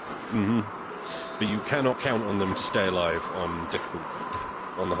 But you cannot count on them to stay alive on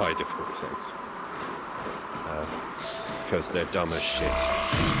the high difficulty settings. Because they're dumb as shit.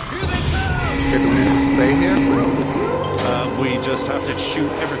 Okay, do we need to stay here? We just have to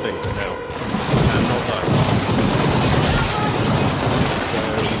shoot everything now. And not die.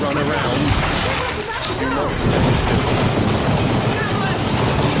 So run around. Do not stand still.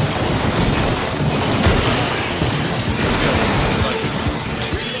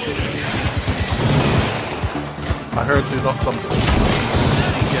 I heard do not something.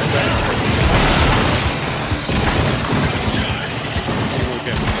 You will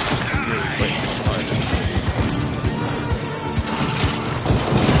get really quick behind it.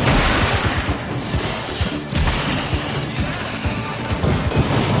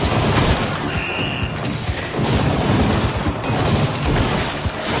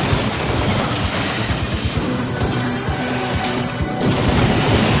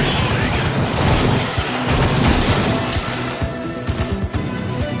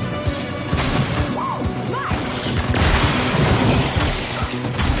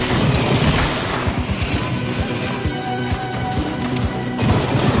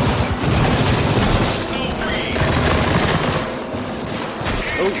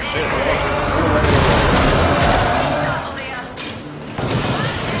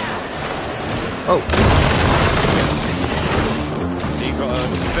 Oh. So you got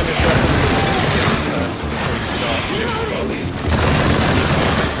to finish up before you start shooting off.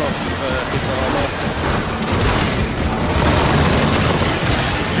 Take off his armor.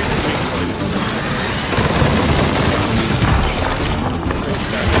 Shoot the weak point. Don't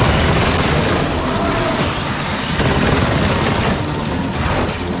stand there.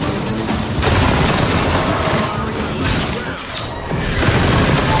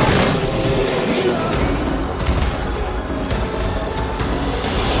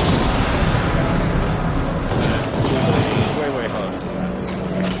 Way harder.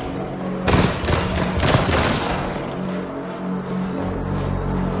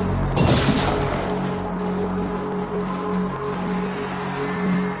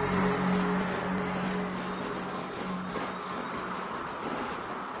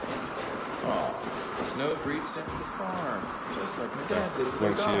 Snow breeds sent to the farm, just like my dad did with my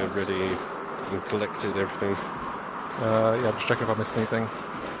Once you're dogs. ready and collected everything. Yeah, I'm just checking if I missed anything.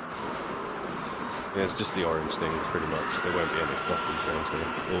 Yeah, it's just the orange things, pretty much. There won't be any floppies around here.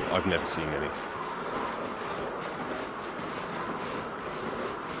 Well, I've never seen any.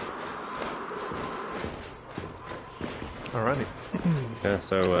 Alrighty. Yeah,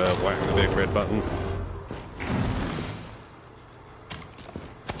 so whack the big red button.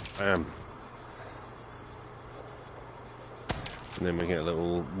 Bam. And then we get a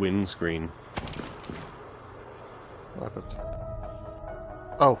little windscreen. What happened?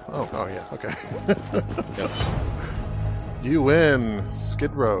 Oh, yeah, okay. Yep. You win,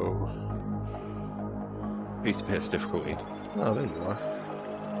 Skid Row. Piece of piss difficulty. Oh, there you are.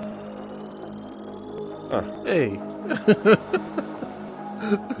 Ah, Hey,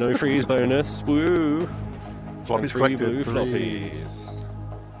 no freeze bonus. Woo! floppies And 3 collected. blue 3. floppies.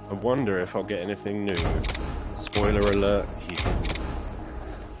 I wonder if I'll get anything new. Spoiler alert, he didn't.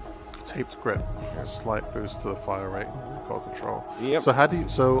 Taped grip. Slight boost to the fire rate. Core control. Yep. So how do you?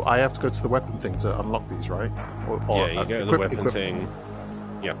 So I have to go to the weapon thing to unlock these, right? Or, Yeah, you go to the weapon thing.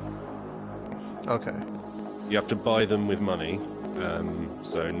 Yeah. Okay. You have to buy them with money.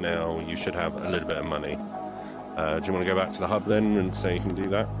 So now you should have a little bit of money. Do you want to go back to the hub then and say you can do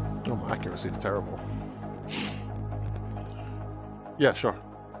that? Oh, my accuracy is terrible. Yeah, sure.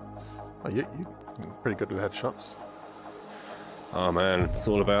 Oh, you're pretty good with headshots. Oh man, it's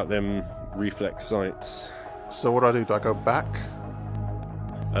all about them reflex sights. So what do I do? Do I go back?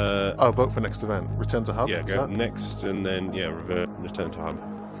 Oh, vote for next event. Return to hub? Yeah, Is go that- next and then, yeah, return to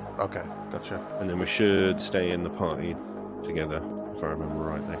hub. Okay, gotcha. And then we should stay in the party together, if I remember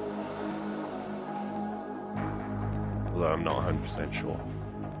rightly. Although I'm not 100% sure.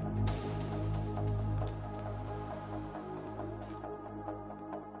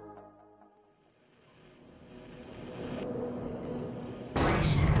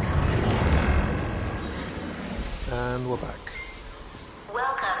 And we're back.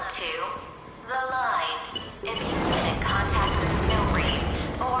 Welcome to The Line. If you get in contact with Snowbreed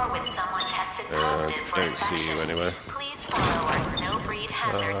or with someone tested positive for Don't see you infection, anywhere. please follow our Snowbreed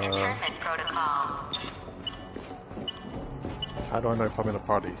hazard internment protocol. How do I know if I'm in a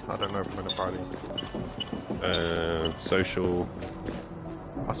party? I don't know if I'm in a party. Social.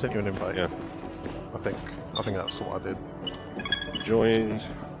 I sent you an invite. Yeah. I think that's what I did. Joined.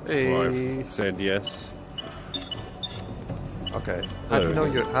 Hey. Well, I've said yes. Okay. How do you know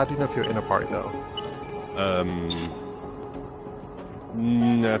if you're in a party though?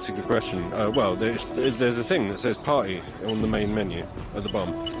 That's a good question. Well, there's a thing that says party on the main menu at the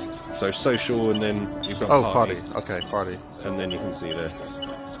bottom. So social, and then you've got party. Okay, party. And then you can see there.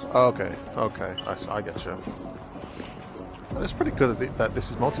 Okay. I get you. And it's pretty good that this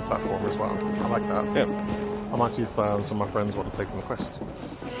is multi-platform as well. I like that. Yeah. I might see if some of my friends want to play from the Quest.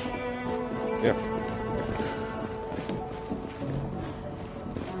 Yeah.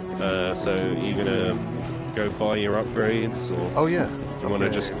 So you're gonna go buy your upgrades, or Oh yeah. you want to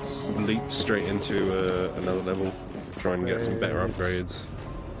just leap straight into another level, try and get some better upgrades?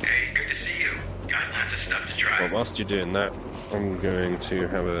 Hey, good to see you. Got lots of stuff to try. Well, whilst you're doing that, I'm going to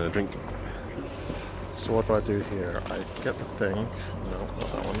have a drink. So what do I do here? I get the thing. No, not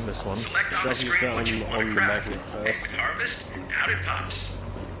that one. This one. Select on the Shove it screen down what you want on to the craft. magnet And first. with harvest, out it pops.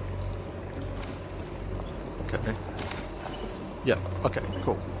 Okay. Yeah. Okay.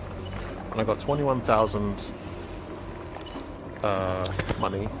 Cool. And I got 21,000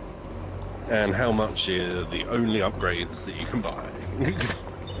 money. And how much are the only upgrades that you can buy?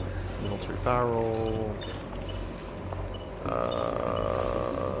 Military barrel.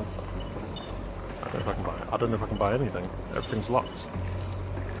 I don't know if I can buy anything. Everything's locked.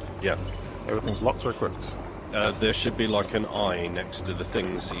 Yeah. Everything's locked or equipped. There should be like an eye next to the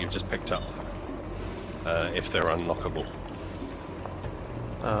things that you've just picked up. If they're unlockable.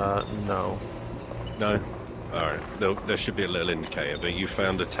 No. No? Alright. There should be a little indicator, but you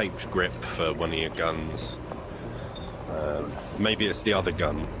found a taped grip for one of your guns. Maybe it's the other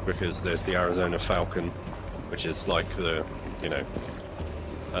gun, because there's the Arizona Falcon, which is like the, you know...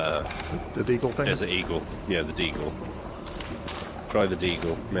 The Deagle thing? There's an Eagle. Yeah, the Deagle. Try the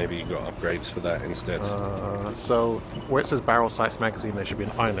Deagle. Maybe you got upgrades for that instead. So, where it says Barrel Sights Magazine, there should be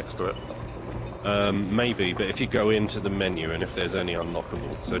an eye next to it. Maybe, but if you go into the menu and if there's any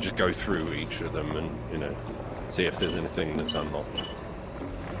unlockable, so just go through each of them and, you know, see if there's anything that's unlocked.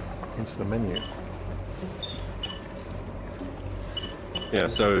 Into the menu. Yeah,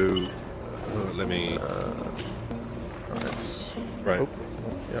 so let me... Right. Oh,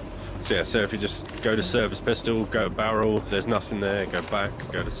 yep. So yeah, so if you just go to service pistol, go to barrel, if there's nothing there, go back,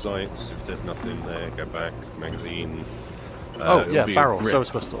 go to sights, if there's nothing there, go back, magazine. Yeah, barrel, grip.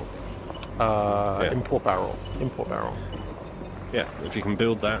 service pistol. Import barrel. Yeah, if you can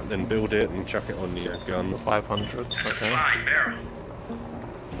build that, then build it and chuck it on your gun. 500, That's a okay. fine barrel.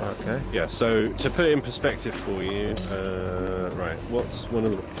 Okay. Yeah, so to put it in perspective for you, right, what's one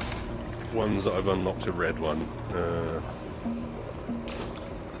of the ones that I've unlocked? A red one.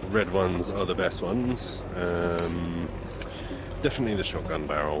 Red ones are the best ones. Definitely the shotgun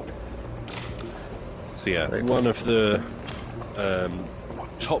barrel. So yeah, one of the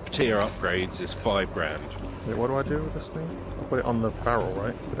top tier upgrades is $5 grand. Wait, what do I do with this thing? I put it on the barrel,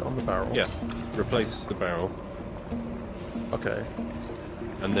 right? Put it on the barrel. Yeah, replaces the barrel. Okay.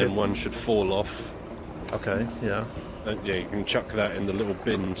 And then one should fall off. Okay, yeah. Yeah, you can chuck that in the little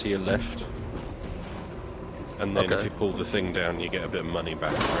bin to your left. And then if you pull the thing down, you get a bit of money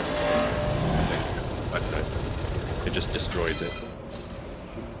back for it. I don't know. It just destroys it.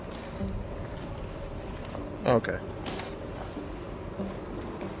 Okay.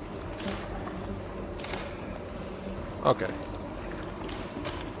 Okay.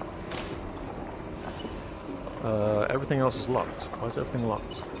 Everything else is locked. Why is everything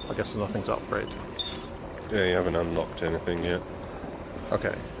locked? I guess there's nothing to upgrade. Yeah, you haven't unlocked anything yet.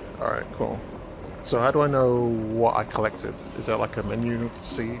 Okay. Alright, cool. So how do I know what I collected? Is there like a menu to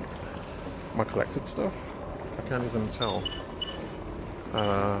see my collected stuff? I can't even tell.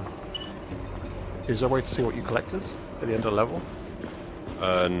 Is there a way to see what you collected at the end of the level?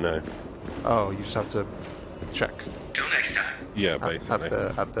 No. Oh, you just have to check Till next time. Yeah, at basically.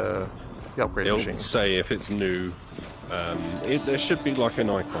 the upgrade It'll machine. say if it's new. There should be like an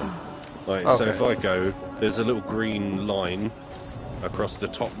icon. Like, so Okay. if I go, there's a little green line across the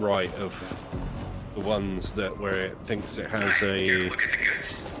top right of the ones where it thinks it has Here, a look at the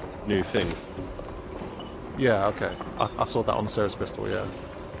goods. new thing. Yeah, okay. I saw that on the service pistol, yeah.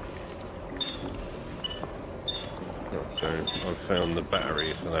 Right, so I've found the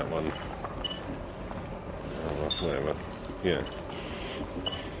battery for that one. Oh, well, whatever. Yeah.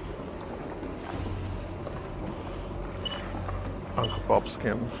 Uncle Bob's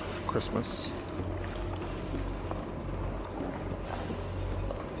skin, Christmas.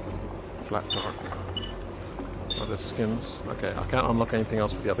 Flat dark. Oh, there's skins. Okay, I can't unlock anything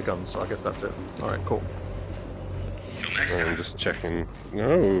else with the other guns, so I guess that's it. Alright, cool. Till next I'm time. just checking.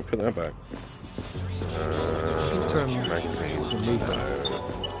 No, put that back. Turn Magazine. movement.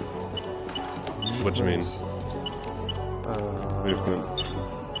 What do you mean? Movement.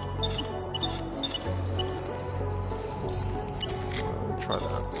 try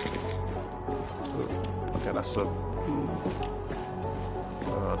that. Ooh, okay, that's a... I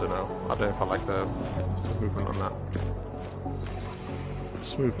don't know. I don't know if I like the movement on that.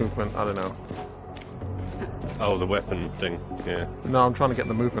 Smooth movement, I don't know. Oh, the weapon thing, yeah. No, I'm trying to get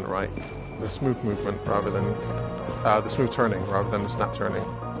the movement right. The smooth movement rather than... the smooth turning rather than the snap turning.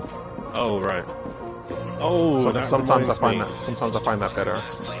 Oh, right. Oh, sometimes I find that better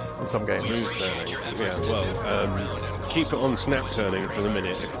in some games. Smooth turning. Yeah, well, keep it on snap turning for the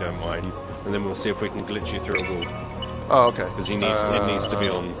minute if you don't mind, and then we'll see if we can glitch you through a wall. Oh, okay. Because it needs to be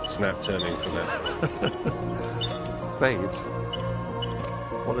on snap turning for that. Fade.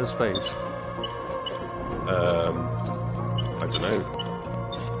 What is fade? I don't know.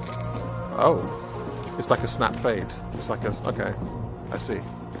 Oh, it's like a snap fade. It's like a... Okay, I see.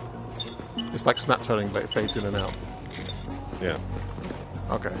 It's like snap turning, but it fades in and out. Yeah.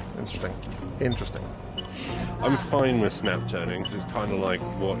 Okay, interesting. Interesting. I'm fine with snap turning, because it's kind of like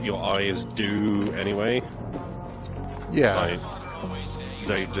what your eyes do anyway. Yeah. Like,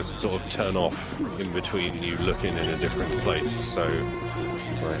 they just sort of turn off in between you looking in a different place, so...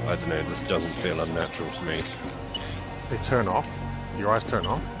 Like, I don't know, this doesn't feel unnatural to me. They turn off? Your eyes turn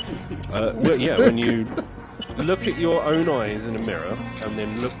off? Well, yeah, when you look at your own eyes in a mirror and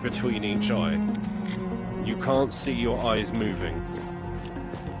then look between each eye, you can't see your eyes moving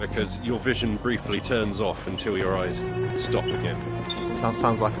because your vision briefly turns off until your eyes stop again.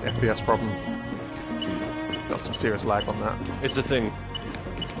 Sounds like an FPS problem. Got some serious lag on that. It's the thing.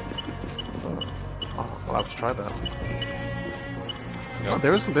 I'll have to try that. Yep. Oh,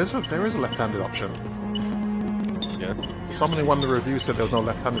 there is a left-handed option. Yeah. Someone in one of the reviews said there was no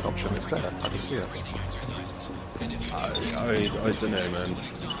left-handed option. It's there. I can see it. I don't know, man.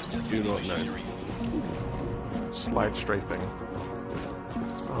 Do not know. Slide strafing.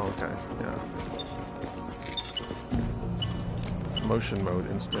 Oh, okay. Yeah. Motion mode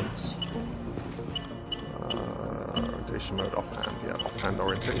instance. Orientation mode offhand. Yeah, offhand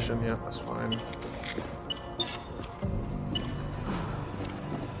orientation. Yeah, that's fine.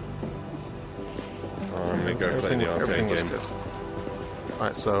 Let me go play the arcade game.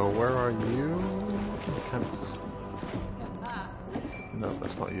 Alright, so where are you? Mechanics. No,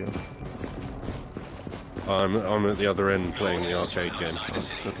 that's not you. I'm at the other end playing the arcade game.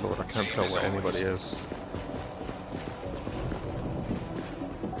 Good lord, I can't tell where anybody is.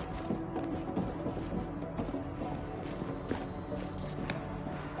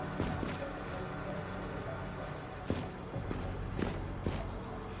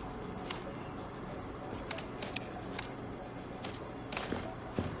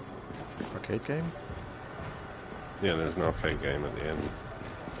 Arcade game? Yeah, there's an arcade game at the end.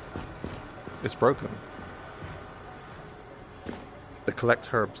 It's broken. The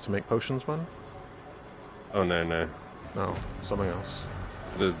collect herbs to make potions one? Oh no. No, something else.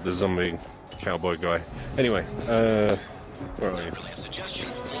 The zombie cowboy guy. Anyway, where are you?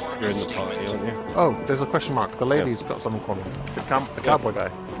 You're in the party, aren't you? Oh, there's a question mark. The lady's got something for me. The cowboy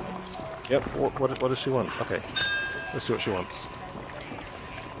guy. Yep. What does she want? Okay. Let's see what she wants.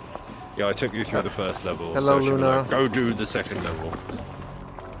 Yeah, I took you through the first level. Hello, so Luna. Like, go do the second level.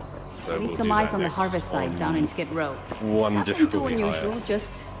 So Need we'll some do eyes that on the next. harvest site down in Skid Row. One Nothing too difficulty unusual, higher.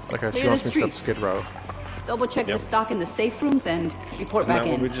 just Okay, she clear the wants me to go to streets. Skid Row. Double check Yep. the stock in the safe rooms and report Isn't back that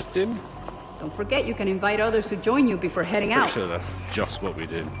what in. we just did? Don't forget you can invite others to join you before heading Pretty out. sure that's just what we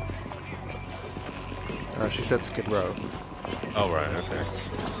did. She said Skid Row. Oh right, okay.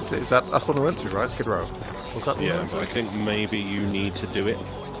 Is that that's what we went to, right? Skid Row. Was that the one Yeah, we went but I to? think maybe you need to do it.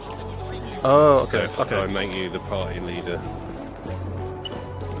 Oh, So okay. if Okay. I make you the party leader,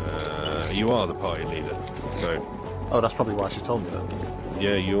 you are the party leader. So Oh, that's probably why she told me that.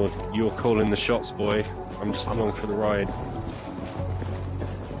 yeah, you're calling the shots, boy. I'm just along for the ride.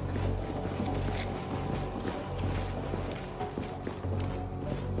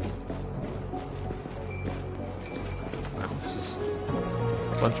 This is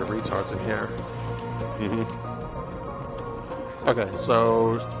a bunch of retards in here. Mhm. Okay,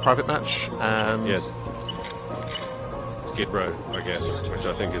 so private match and Yes. Skid Row, I guess, which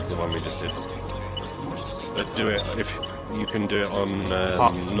I think is the one we just did. But do it if you can do it on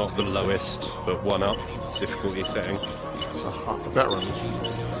not the lowest, but one up difficulty setting. so, the veteran.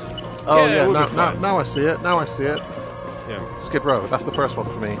 Oh Yeah, yeah, we'll be fine. now I see it. Now I see it. Yeah, Skid Row. That's the first one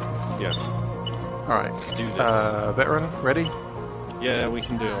for me. yeah, All right. do this. Veteran, ready? Yeah, we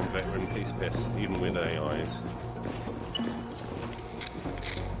can do it on veteran piece piss, even with AIs.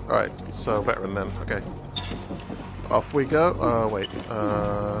 All right. So veteran then. Okay. Off we go. Wait.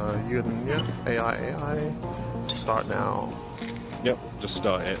 You and yeah. AI. Start now. Yep, just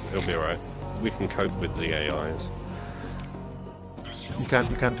start it. It'll be alright. We can cope with the AIs. You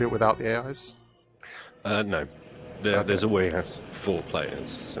can't do it without the AIs? No. There's always 4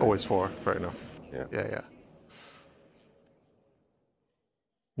 players. So. Always 4, fair enough. Yeah.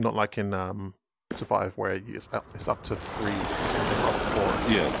 Not like in Survive where it's up to 3, something up to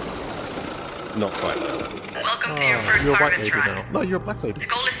 4. Yeah. Not quite like that. Welcome to your first You're a white harvest lady run. now. No, you're a black lady. The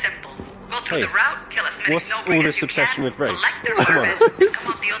goal is simple. Go through Hey, the route, kill as many what's snow all breed this as you obsession can, with race? collect their Come on. harvest, and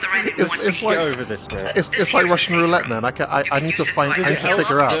come out the other end in It's one like- piece. Get over this, man. It's like Russian roulette, man. I need to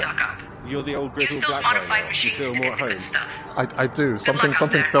figure out. You're the old Use grizzled those black guy modified now. You machines feel to more get at the good home. stuff. I do. luck Something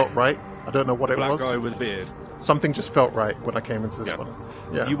out there. felt right. I don't know what it Black was. guy with a beard. Something just felt right when I came into this Yeah. one.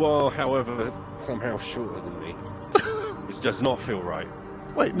 Yeah. You are, however, somehow shorter than me. It does not feel right.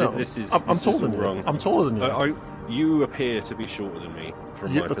 Wait, no. This is I'm this taller is than all you. wrong. I'm taller than you. You appear to be shorter than me.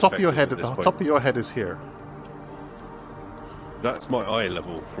 From my The top of your head. perspective at The this top point. of your head is here. That's my eye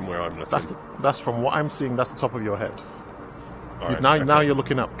level from where I'm looking. That's from what I'm seeing. That's the top of your head. All right, Now okay. you're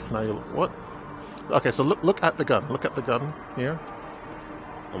looking up. Now you what? Okay, so look at the gun. Look at the gun here.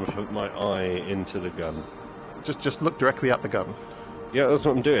 I'm gonna put my eye into the gun. Just look directly at the gun. Yeah, that's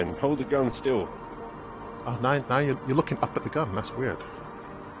what I'm doing. Hold the gun still. Oh, now you're looking up at the gun. That's weird.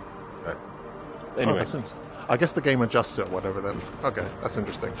 Right. Oh, Anyway, that's I guess the game adjusts it or whatever then. Okay, that's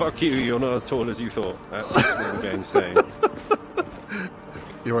interesting. fuck you. You're not as tall as you thought. That's what the game's saying.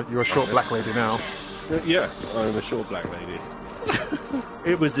 You're a short black lady now. Yeah, I'm a short black lady.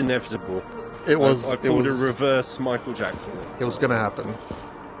 It was inevitable. It was. I It pulled was. a reverse Michael Jackson. It was gonna happen.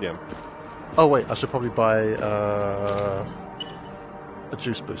 Yeah. Oh wait, I should probably buy a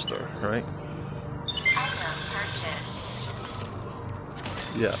juice booster, right? Item purchased.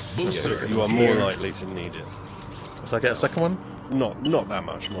 Yeah. Yeah, you are more likely to need it. Should I get a second one? Not that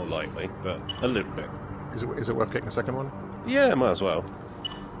much more likely, but a little bit. Is it worth getting a second one? Yeah, might as well.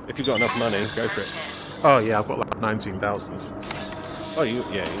 If you've got enough money, go for it. Oh yeah, I've got like 19,000. Oh, you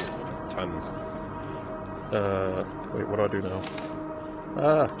tons. Wait, what do I do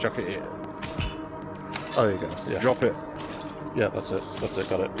now? Chuck it in. Oh, there you go. Yeah. Drop it. Yeah, that's it.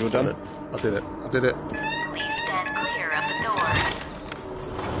 Got it. You all Got done? it. I did it. Please stand clear of the door.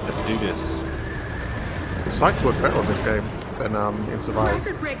 Let's do this. The sights work better on this game than in Survive.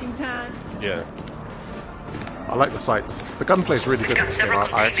 Record-breaking time. Yeah. I like the sights. The gunplay is really We've good in got this game.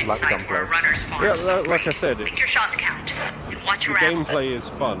 several I actually like the sites where gunplay. runners farm Yeah, snow like I breed. said, Make it's- your shots count. And watch The your ammo. gameplay is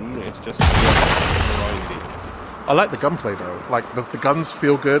fun. It's just grindy. I like the gunplay though. Like the guns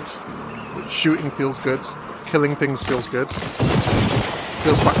feel good. The shooting feels good. Killing things feels good.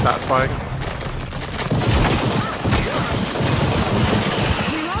 Feels quite satisfying.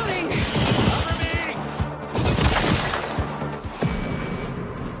 Reloading.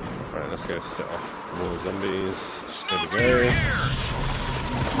 Right, let's go set off more zombies. There we go.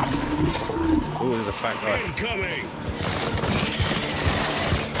 Oh, there's a fat guy. Incoming!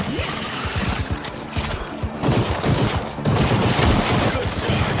 Good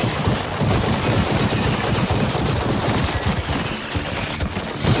shot.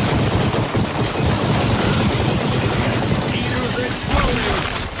 Heaters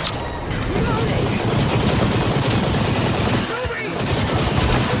exploding!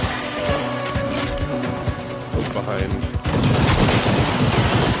 Oh, behind.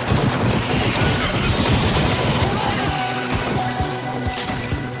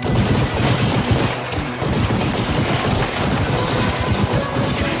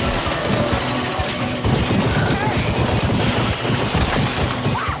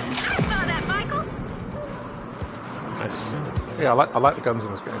 Saw that, Michael? Nice. Yeah, I like the guns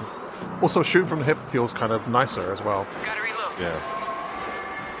in this game. Also, shooting from the hip feels kind of nicer as well. Gotta reload. Yeah.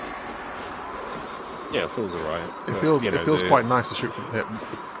 Yeah, it feels alright. It But, feels you know, it feels quite nice to shoot from the hip.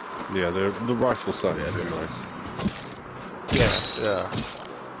 Yeah, the rifle sights are nice. Yeah.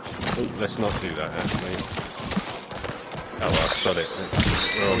 Oh, let's not do that, actually. Oh, well, sod it.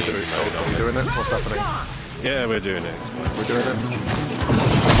 We're on easy mode, Are aren't we we? doing it? What's happening? Yeah, we're doing it. It's fine. We're doing it.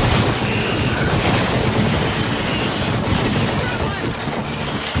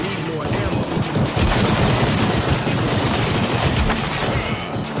 Need more ammo.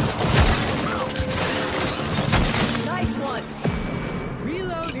 Nice one.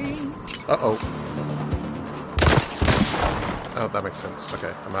 Reloading. Uh-oh. Oh, that makes sense.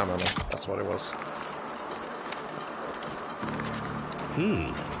 Okay, I'm out of ammo. That's what it was.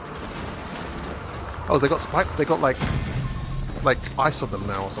 Oh, they got spikes. They got like ice on them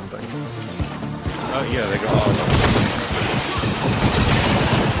now or something. Oh, yeah, they got armor.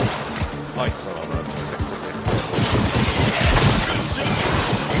 Ice armor. Good shot.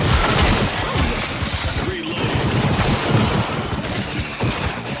 Reloading.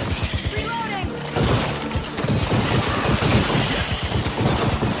 Reloading.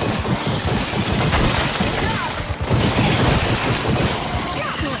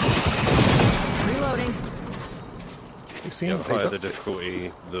 seem the higher the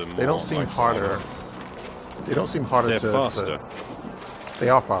difficulty, the more. they don't seem lights harder. are. They don't seem harder They're to. faster, They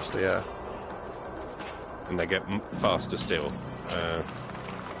are faster, yeah. and they get faster still.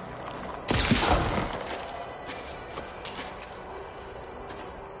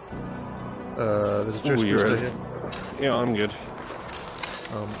 There's a juice Ooh, you're booster in. here. Yeah, I'm good.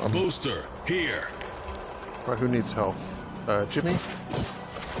 Booster, here. Right, who needs health? Jimmy?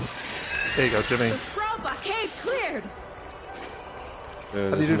 There you go, Jimmy. The scroll blockade cleared.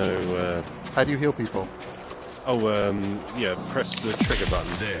 There's do you no. How do you heal people? Yeah, press the trigger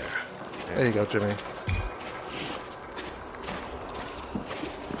button. There. There you go, Jimmy.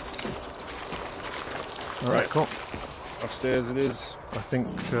 Alright, cool. Upstairs it is. I think,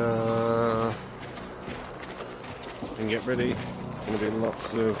 And get ready. Gonna be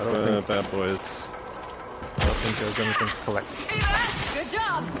lots of bad boys. I don't think there's anything to collect. Good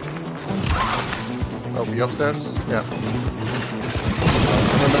job. Oh, you upstairs? Yeah.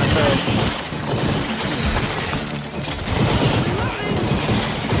 Coming back down.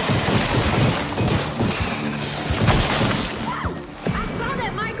 I saw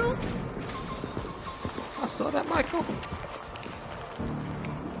that, Michael. I saw that, Michael.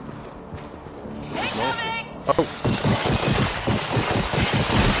 Incoming. Oh,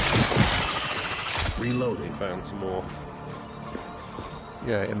 Reloading. Found some more.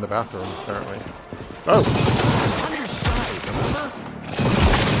 yeah, in the bathroom, apparently. Oh! On your side, remember?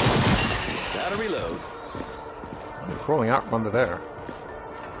 Gotta reload. They're crawling out from under there.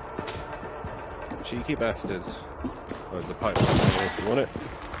 Cheeky bastards. Oh, there's a pipe bomb here if you want it.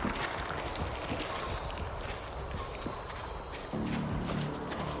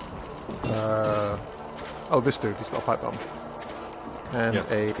 Oh, this dude, he's got a pipe bomb. And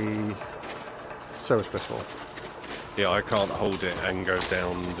Yep. a service pistol. Yeah, I can't hold it and go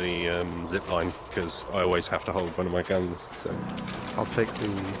down the zip line because I always have to hold one of my guns. So I'll take it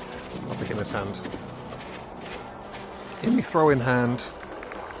in his hand. In the throw in hand.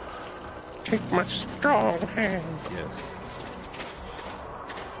 take my strong hand. Yes.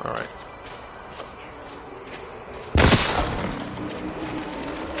 Alright.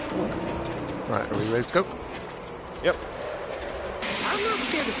 Right, are we ready to go? Yep. I'm not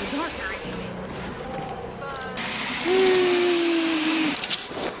scared of the dark or anything.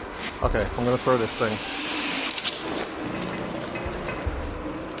 Okay, I'm gonna throw this thing.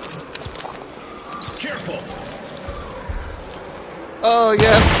 Careful. Oh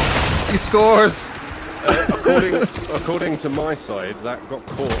yes! He scores! According to my side, that got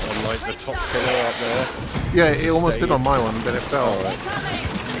caught on like the top pillar up there. Yeah, it almost Stayed. did on my one, but it fell. Incoming.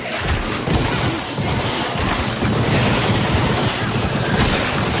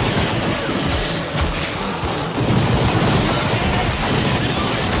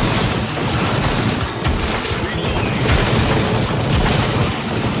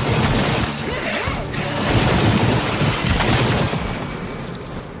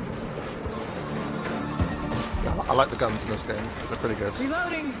 Yeah, I like the guns in this game. They're pretty good.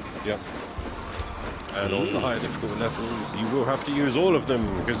 Reloading. Yep. And on the higher difficulty levels, you will have to use all of them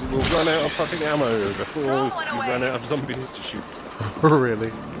because you will run out of fucking ammo before Rolling you away. run out of zombies to shoot.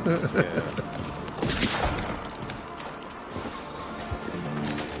 Really? Yeah.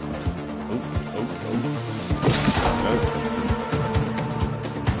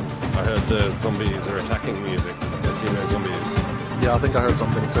 I heard the zombies are attacking music. There's no zombies. Yeah, I think I heard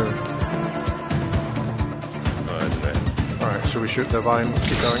something too. I don't know. Alright, should we shoot the vine?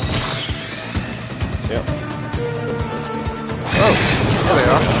 Keep going. Yep. Oh! There they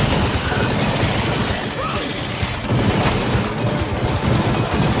are.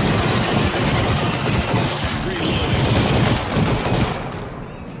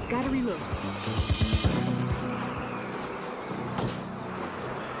 Gotta reload.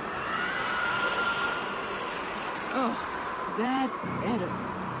 Oh, that's better.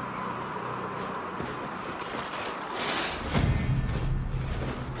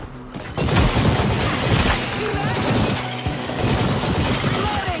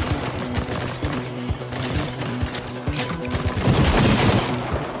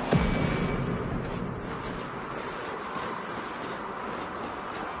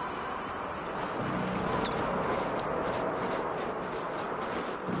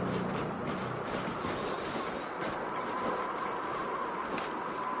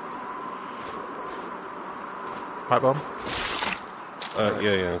 Pipe bomb?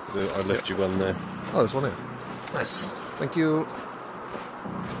 Yeah. I left you one there. Oh, there's one here. Nice. Thank you.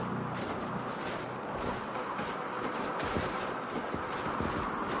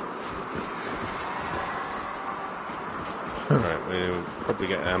 Right, we'll probably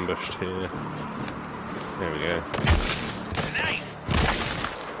get ambushed here. There we go.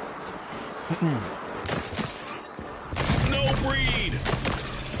 Snowbreed!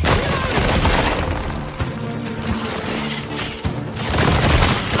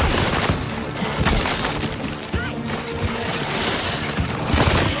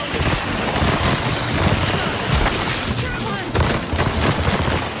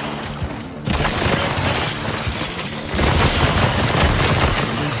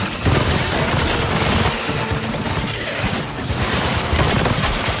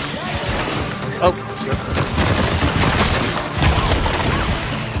 Oh, shit.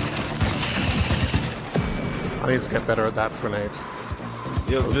 I need to get better at that grenade.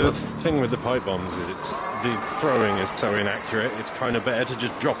 Yeah, the thing with the pipe bombs is the throwing is so inaccurate. It's kind of better to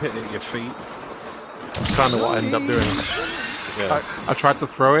just drop it at your feet. That's kind of what I ended up doing. Yeah. I tried to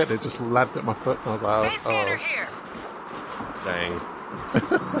throw it, it just landed at my foot, and I was like, Scanner oh. here. Dang.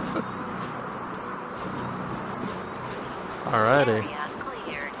 Alrighty. Area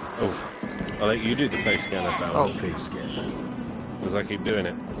cleared. Oh, I'll let you do the face scanner, pal. Oh. Face scanner. Because I keep doing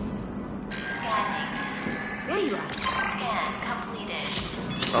it. Scanning. Scan completed.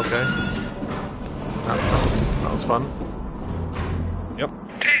 Okay. That was fun. Yep.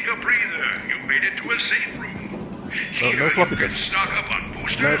 Take a breather. You made it to a safe room. Here no floppy you can disks. stock up on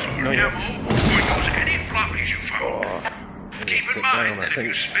boosters No, or no. ammo or use any floppies you found. Keep sit in mind down, I that if think.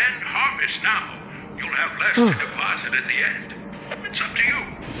 you spend harvest now, you'll have less to deposit at the end. It's up to you.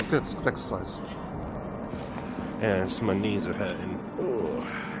 This is good. It's good exercise. Yeah, it's my knees are hurting. Oh.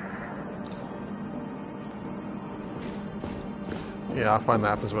 Yeah, I find that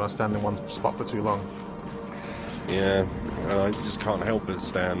happens when I stand in one spot for too long. Yeah, I just can't help but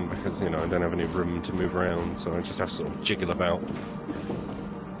stand because, I don't have any room to move around, so I just have to sort of jiggle about.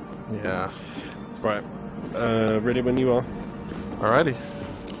 Yeah. Right. Ready when you are. Alrighty.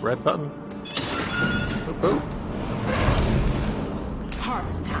 Red button. Boop, boop.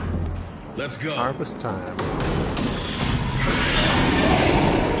 Harvest time. Let's go. Harvest time.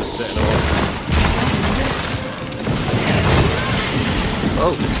 Just setting them off.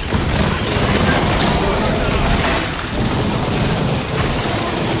 Oh.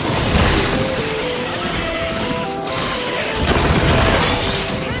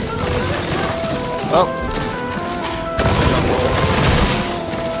 Oh.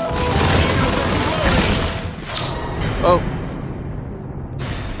 Oh.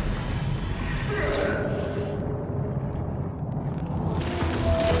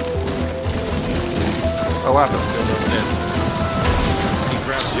 Oh, what happened? He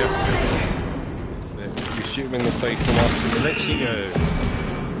grabs you. You shoot him in the face and after he lets you go.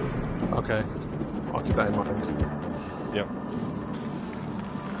 Okay. I'll keep that in mind. Yep.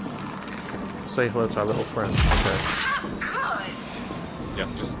 Say hello to our little friend. Okay. Yep,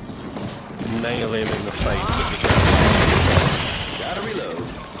 just nail him in the face if you can. Gotta reload.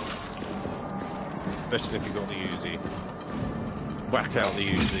 Especially if you've got the Uzi. Whack out the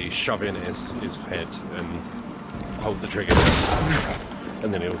Uzi, shove in his head, and hold the trigger.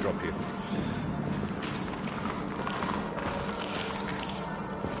 And then he'll drop you.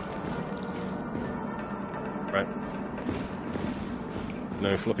 Right.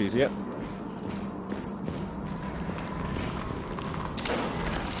 No floppies yet.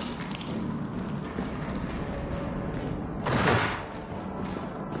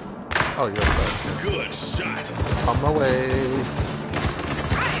 Oh, you're right. Good shot. On my way.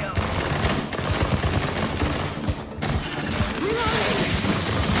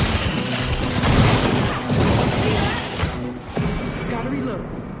 Gotta reload.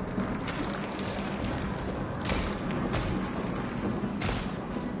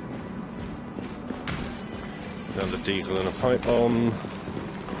 Another deagle and a pipe bomb.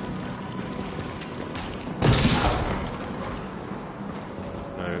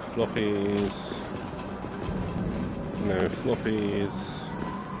 No floppies. No floppies.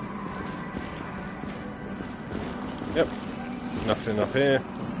 Yep. Nothing up here.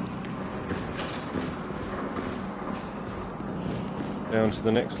 Down to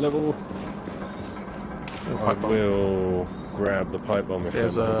the next level. I will grab the pipe bomb if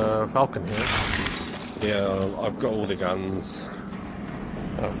There's a falcon here. Yeah, I've got all the guns.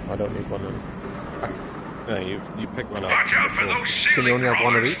 Oh, I don't need one then. No, you pick one up. Watch out for before. those Can ceiling you only have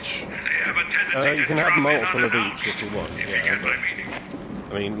one of crawlers. each? They have a tendency You to can drop have in multiple on of the each house, if you want. if you Yeah, get my meaning.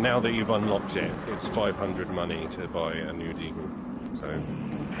 I mean, now that you've unlocked it, it's 500 money to buy a new deagle. So,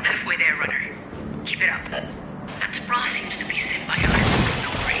 Halfway there, runner. Keep it up. That sprawl seems to be sent by our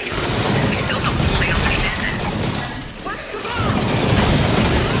snow raid. We still don't fully understand it. What's the bomb?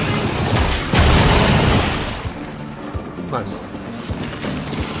 Nice.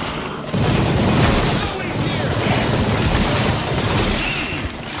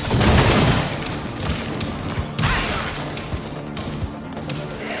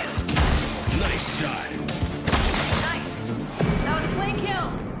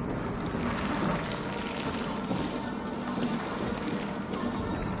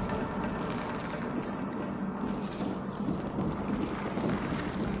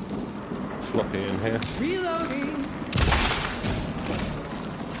 floppy in here. Reloading.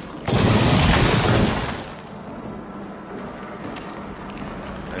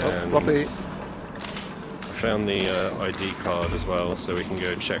 And Floppy. I found the ID card as well, so we can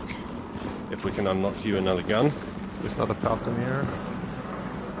go check if we can unlock you another gun. There's another Falcon here.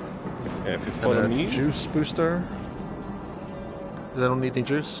 Yeah, if you follow And a me. juice booster. Does anyone need any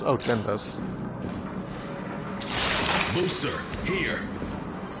juice? Oh, Jen does. Booster, here.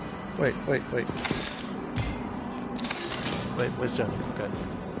 Wait. Wait, where's Jen? Okay.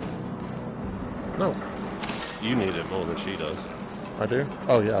 No, You need it more than she does. I do?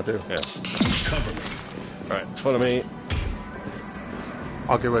 Oh, yeah, I do. Yeah. Cover me. Right, follow me.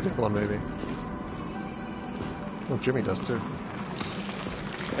 I'll get rid of the one, maybe. Oh, Jimmy does too.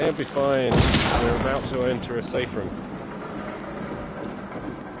 It'll be fine. We're about to enter a safe room.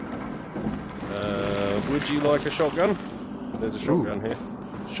 Would you like a shotgun? There's a shotgun here.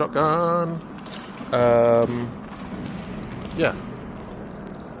 Shotgun. Yeah.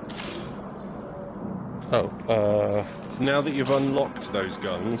 Oh, So now that you've unlocked those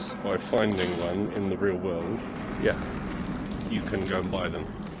guns by finding one in the real world, yeah. you can go and buy them.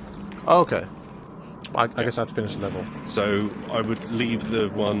 Oh, okay. I guess I'd finish the level. So I would leave the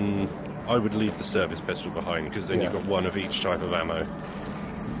one. I would leave the service pistol behind because then you've got one of each type of ammo.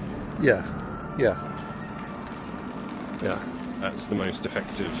 Yeah. Yeah. Yeah. That's the most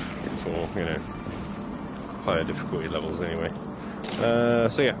effective for higher difficulty levels anyway.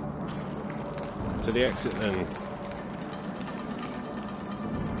 So yeah, to the exit then.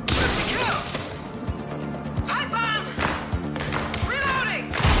 Pipe bomb!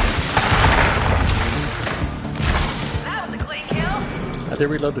 Reloading! That was a clean kill. I did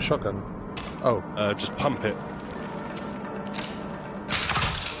reload the shotgun. Oh. Just pump it.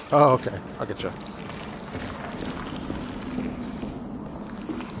 Oh, okay. I'll get you.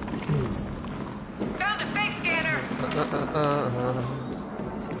 Found a face scanner.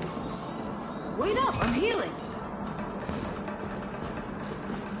 Wait up, I'm healing.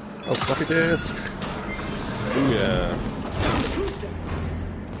 Oh, floppy disk. Ooh, yeah. Booster.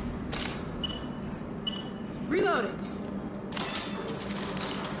 Reloading.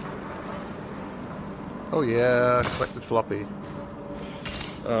 Oh, yeah. Collected floppy.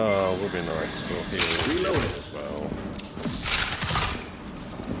 Oh, would be nice for healing. Reload it as well.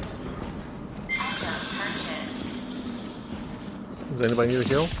 Does anybody need a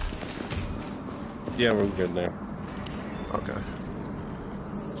heal? Yeah, we're all good now. Okay.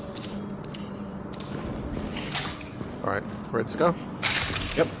 Alright, ready to go?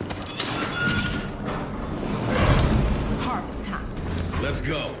 Yep. Harvest time. Let's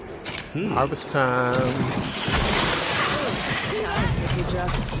go. Harvest time. That's what you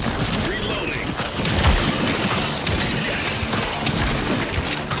just. Reloading. Yes.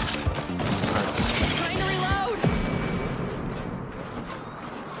 Nice. Trying to reload.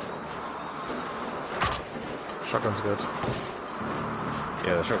 Shotgun's good.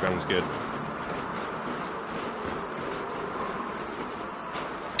 Yeah, the shotgun's good.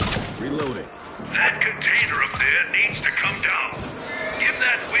 Reloading. That container up there needs to come down. Give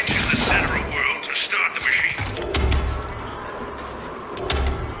that witch in the center of world to start the machine.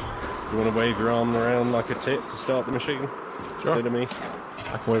 You want to wave your arm around like a tit to start the machine? Sure. Instead of me?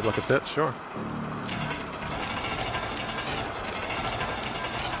 I can wave like a tit, sure.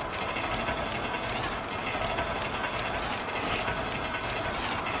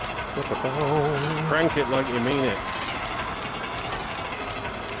 Crank it like you mean it.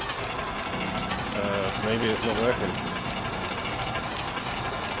 Maybe it's not working.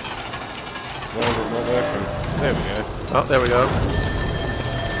 Why is it not working? There we go. Oh, there we go.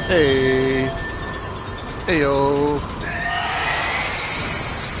 Hey. Heyo.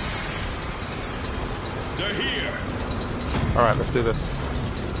 They're here. Alright, let's do this.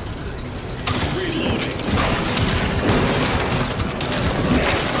 Reloading.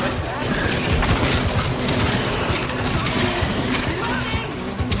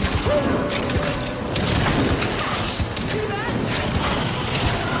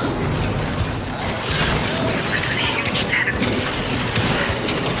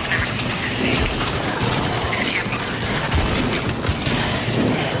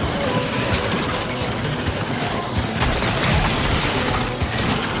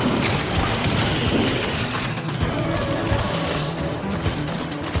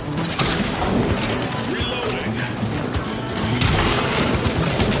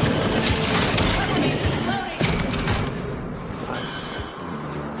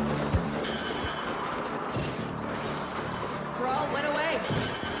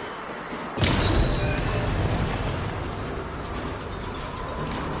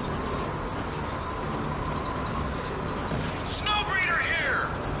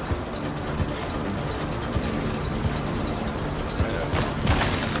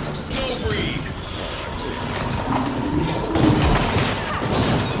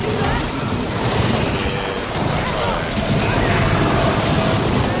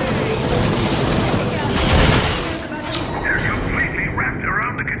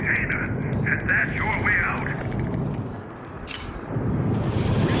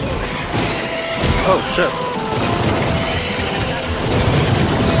 Oh, shit.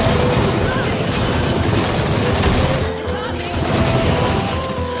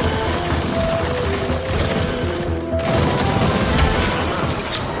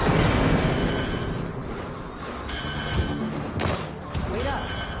 Wait up.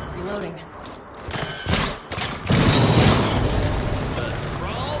 Reloading.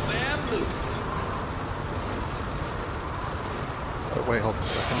 Oh, wait, hold on a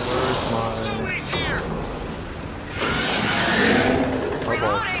second. Where's my...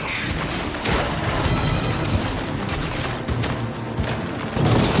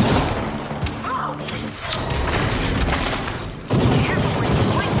 Oh, boy.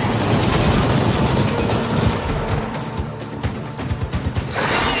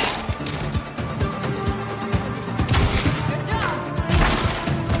 Good job.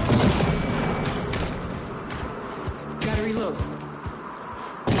 Gotta reload.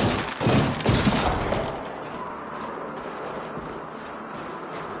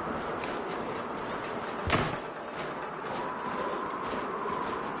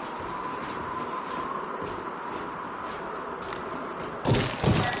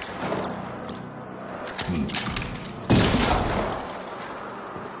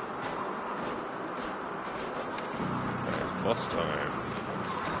 Boss time.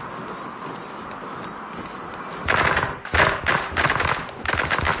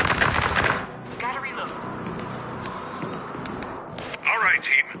 Gotta reload. All right,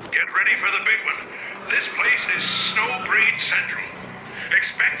 team. Get ready for the big one. This place is Snowbreed Central.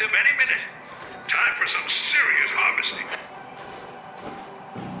 Expect them any minute. Time for some serious harvesting.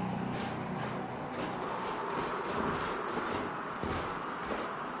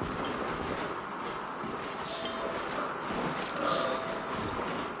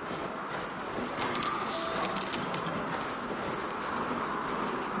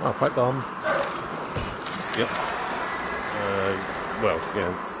 Oh, pipe bomb. Yep. Well,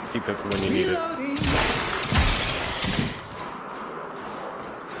 yeah. Keep it for when you need it.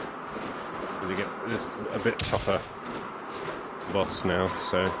 Because you get this a bit tougher boss now,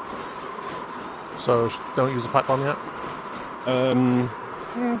 so. So, don't use the pipe bomb yet?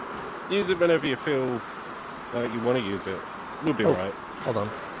 Use it whenever you feel like you want to use it. We'll be alright. Hold on.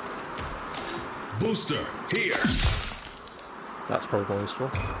 Booster, here. That's probably more useful.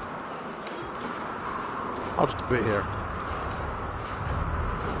 I'll just do it here.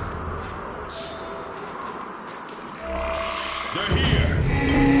 They're here.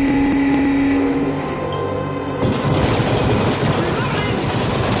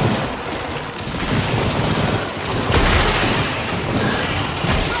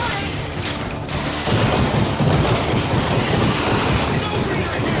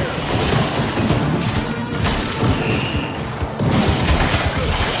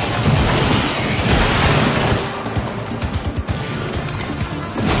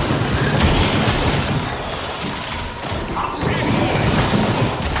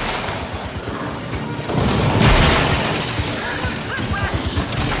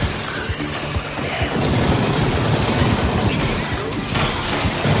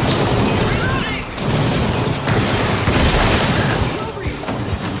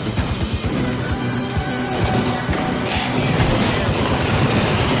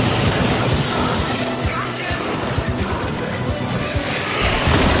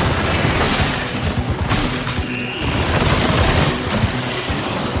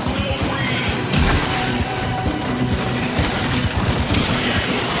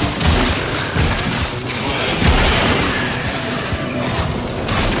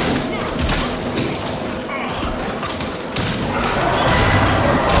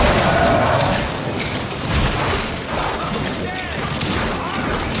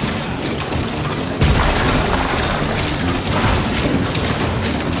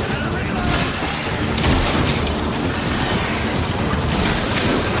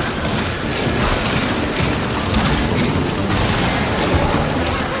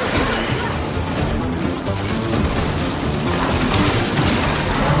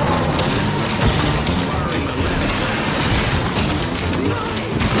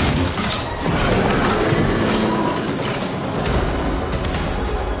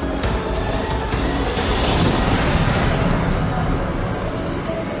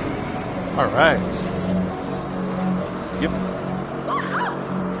 Alright. Yep.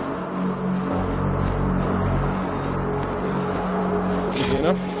 Easy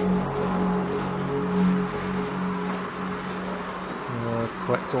enough.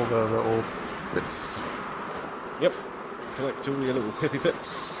 Collect all the little bits. Yep. Collect all your little pippy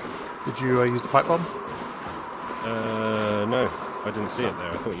bits. Did you use the pipe bomb? No. I didn't see it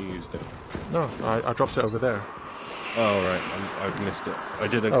there. I thought you used it. No, I dropped it over there. Oh, right. I've missed it. I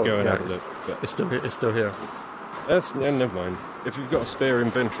didn't go and have a look. But It's still here. never mind. If you've got a spare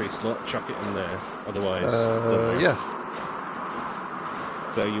inventory slot, chuck it in there. Otherwise... Yeah.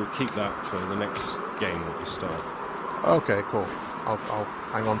 So you'll keep that for the next game that you start. Okay, cool. I'll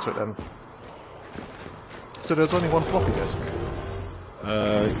hang on to it then. So there's only one floppy disk?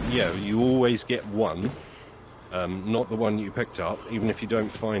 Yeah, you always get one. Not the one you picked up. Even if you don't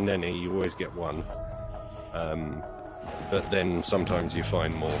find any, you always get one. But then sometimes you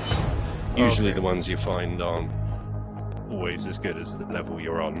find more. Usually the ones you find aren't always as good as the level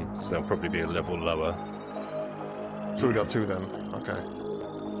you're on, so they'll probably be a level lower. So we got 2 then. Okay.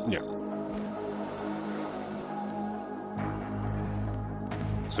 Yeah.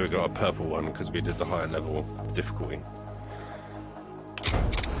 So we got a purple one because we did the higher level difficulty.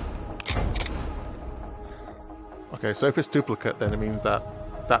 Okay, so if it's duplicate, then it means that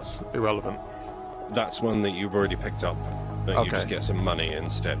that's irrelevant. That's one that you've already picked up, but you Okay. just get some money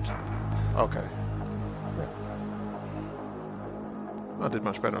instead. Okay. I did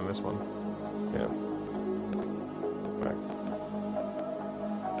much better on this one. Yeah. Right.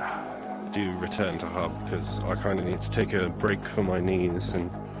 Do return to hub because I kind of need to take a break for my knees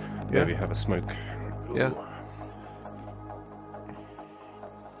and maybe have a smoke. Yeah.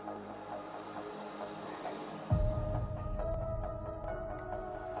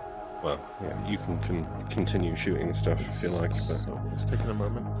 Well, yeah, you can continue shooting stuff if you like, but So it's taking a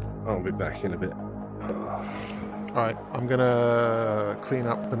moment. I'll be back in a bit. Alright, I'm gonna clean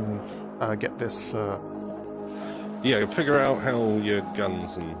up and get this. Yeah, figure out how your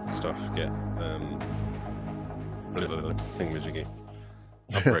guns and stuff get thingamajiggy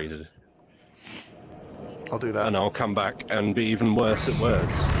upgraded. I'll do that. And I'll come back and be even worse at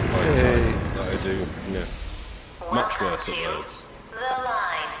words. Yay. I do, yeah. Much worse at words. The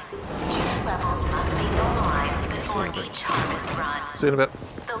line. Juice levels must be normalized before each harvest run. See you in a bit.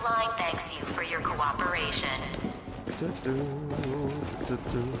 The line thanks you for your cooperation.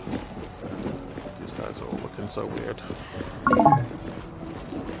 These guys are all looking so weird.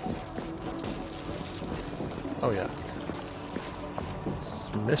 Oh yeah.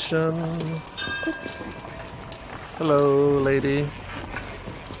 Mission. Hello, lady.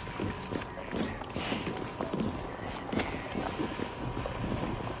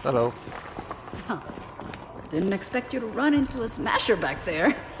 Hello. Didn't expect you to run into a smasher back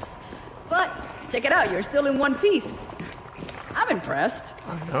there. But check it out, you're still in one piece. I'm impressed.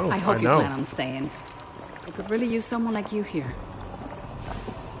 I know. I hope you know. plan on staying. I could really use someone like you here.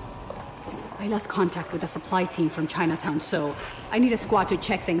 I lost contact with the supply team from Chinatown, so I need a squad to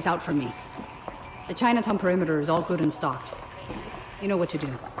check things out for me. The Chinatown perimeter is all good and stocked. You know what to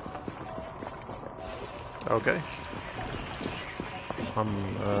do. Okay.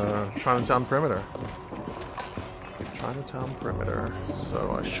 Chinatown perimeter. Chinatown perimeter.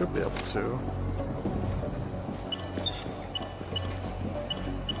 So I should be able to.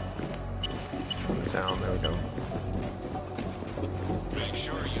 Down. There we go. Make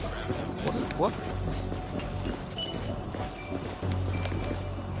sure you grab them. What?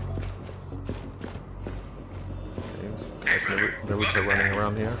 Naruto running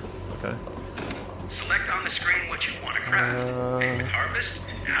around here. Okay. Select on the screen what you want to craft. And with harvest,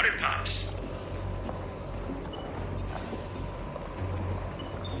 out it pops.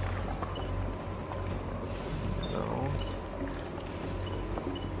 No.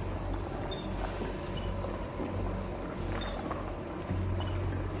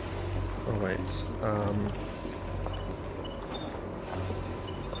 Oh wait.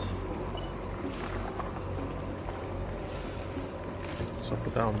 So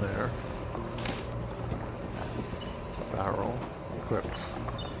put down there. Barrel equipped.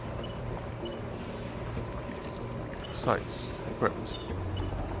 Sights equipped.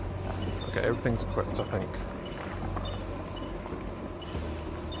 Okay, everything's equipped, I think.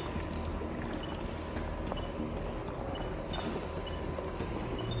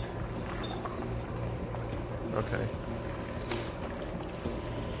 Okay.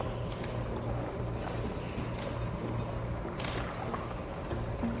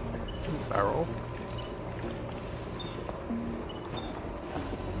 Barrel.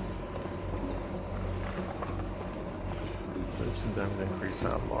 Boost and damage increase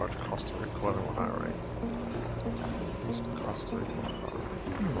at a large cost to recoil and higher rate. What's the cost to recoil?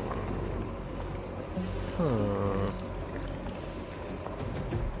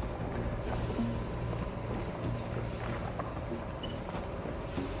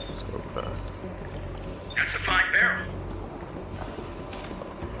 Let's go with that. That's a fine barrel.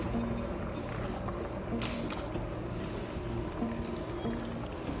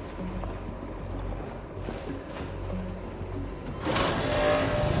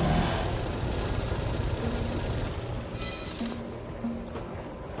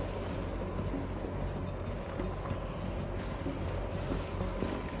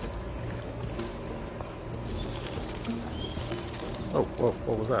 Oh, whoa,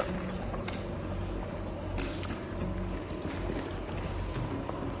 what was that?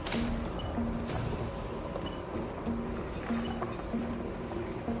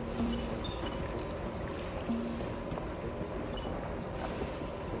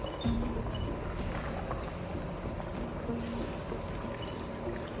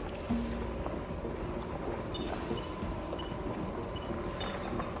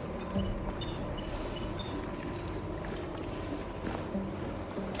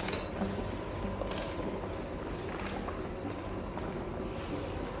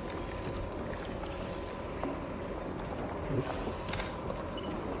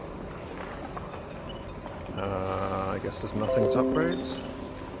 I guess there's nothing to upgrades.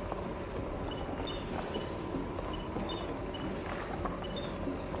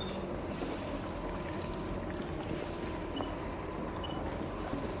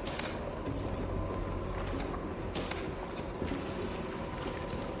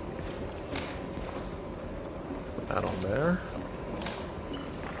 Put that on there.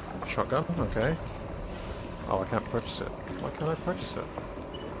 Shotgun, okay. Oh, I can't purchase it. Why can't I purchase it?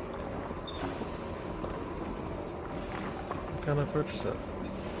 Can I purchase it?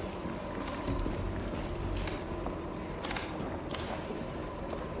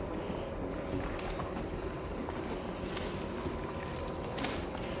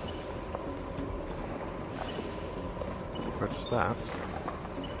 Purchase that.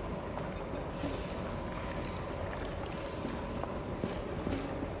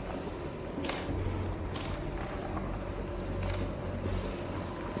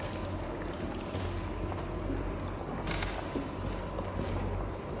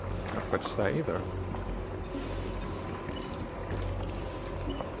 Purchase that either.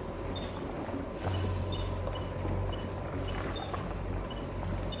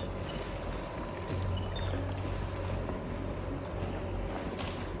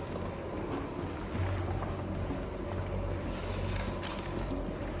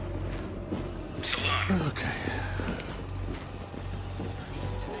 Okay.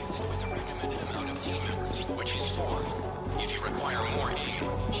 Which is 4. If you require more aid,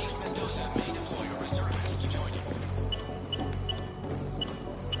 Chief Mendoza may deploy a reservist to join you.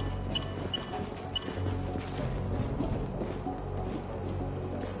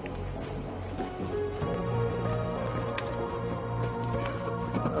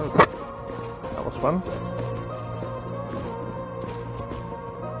 Okay. That was fun.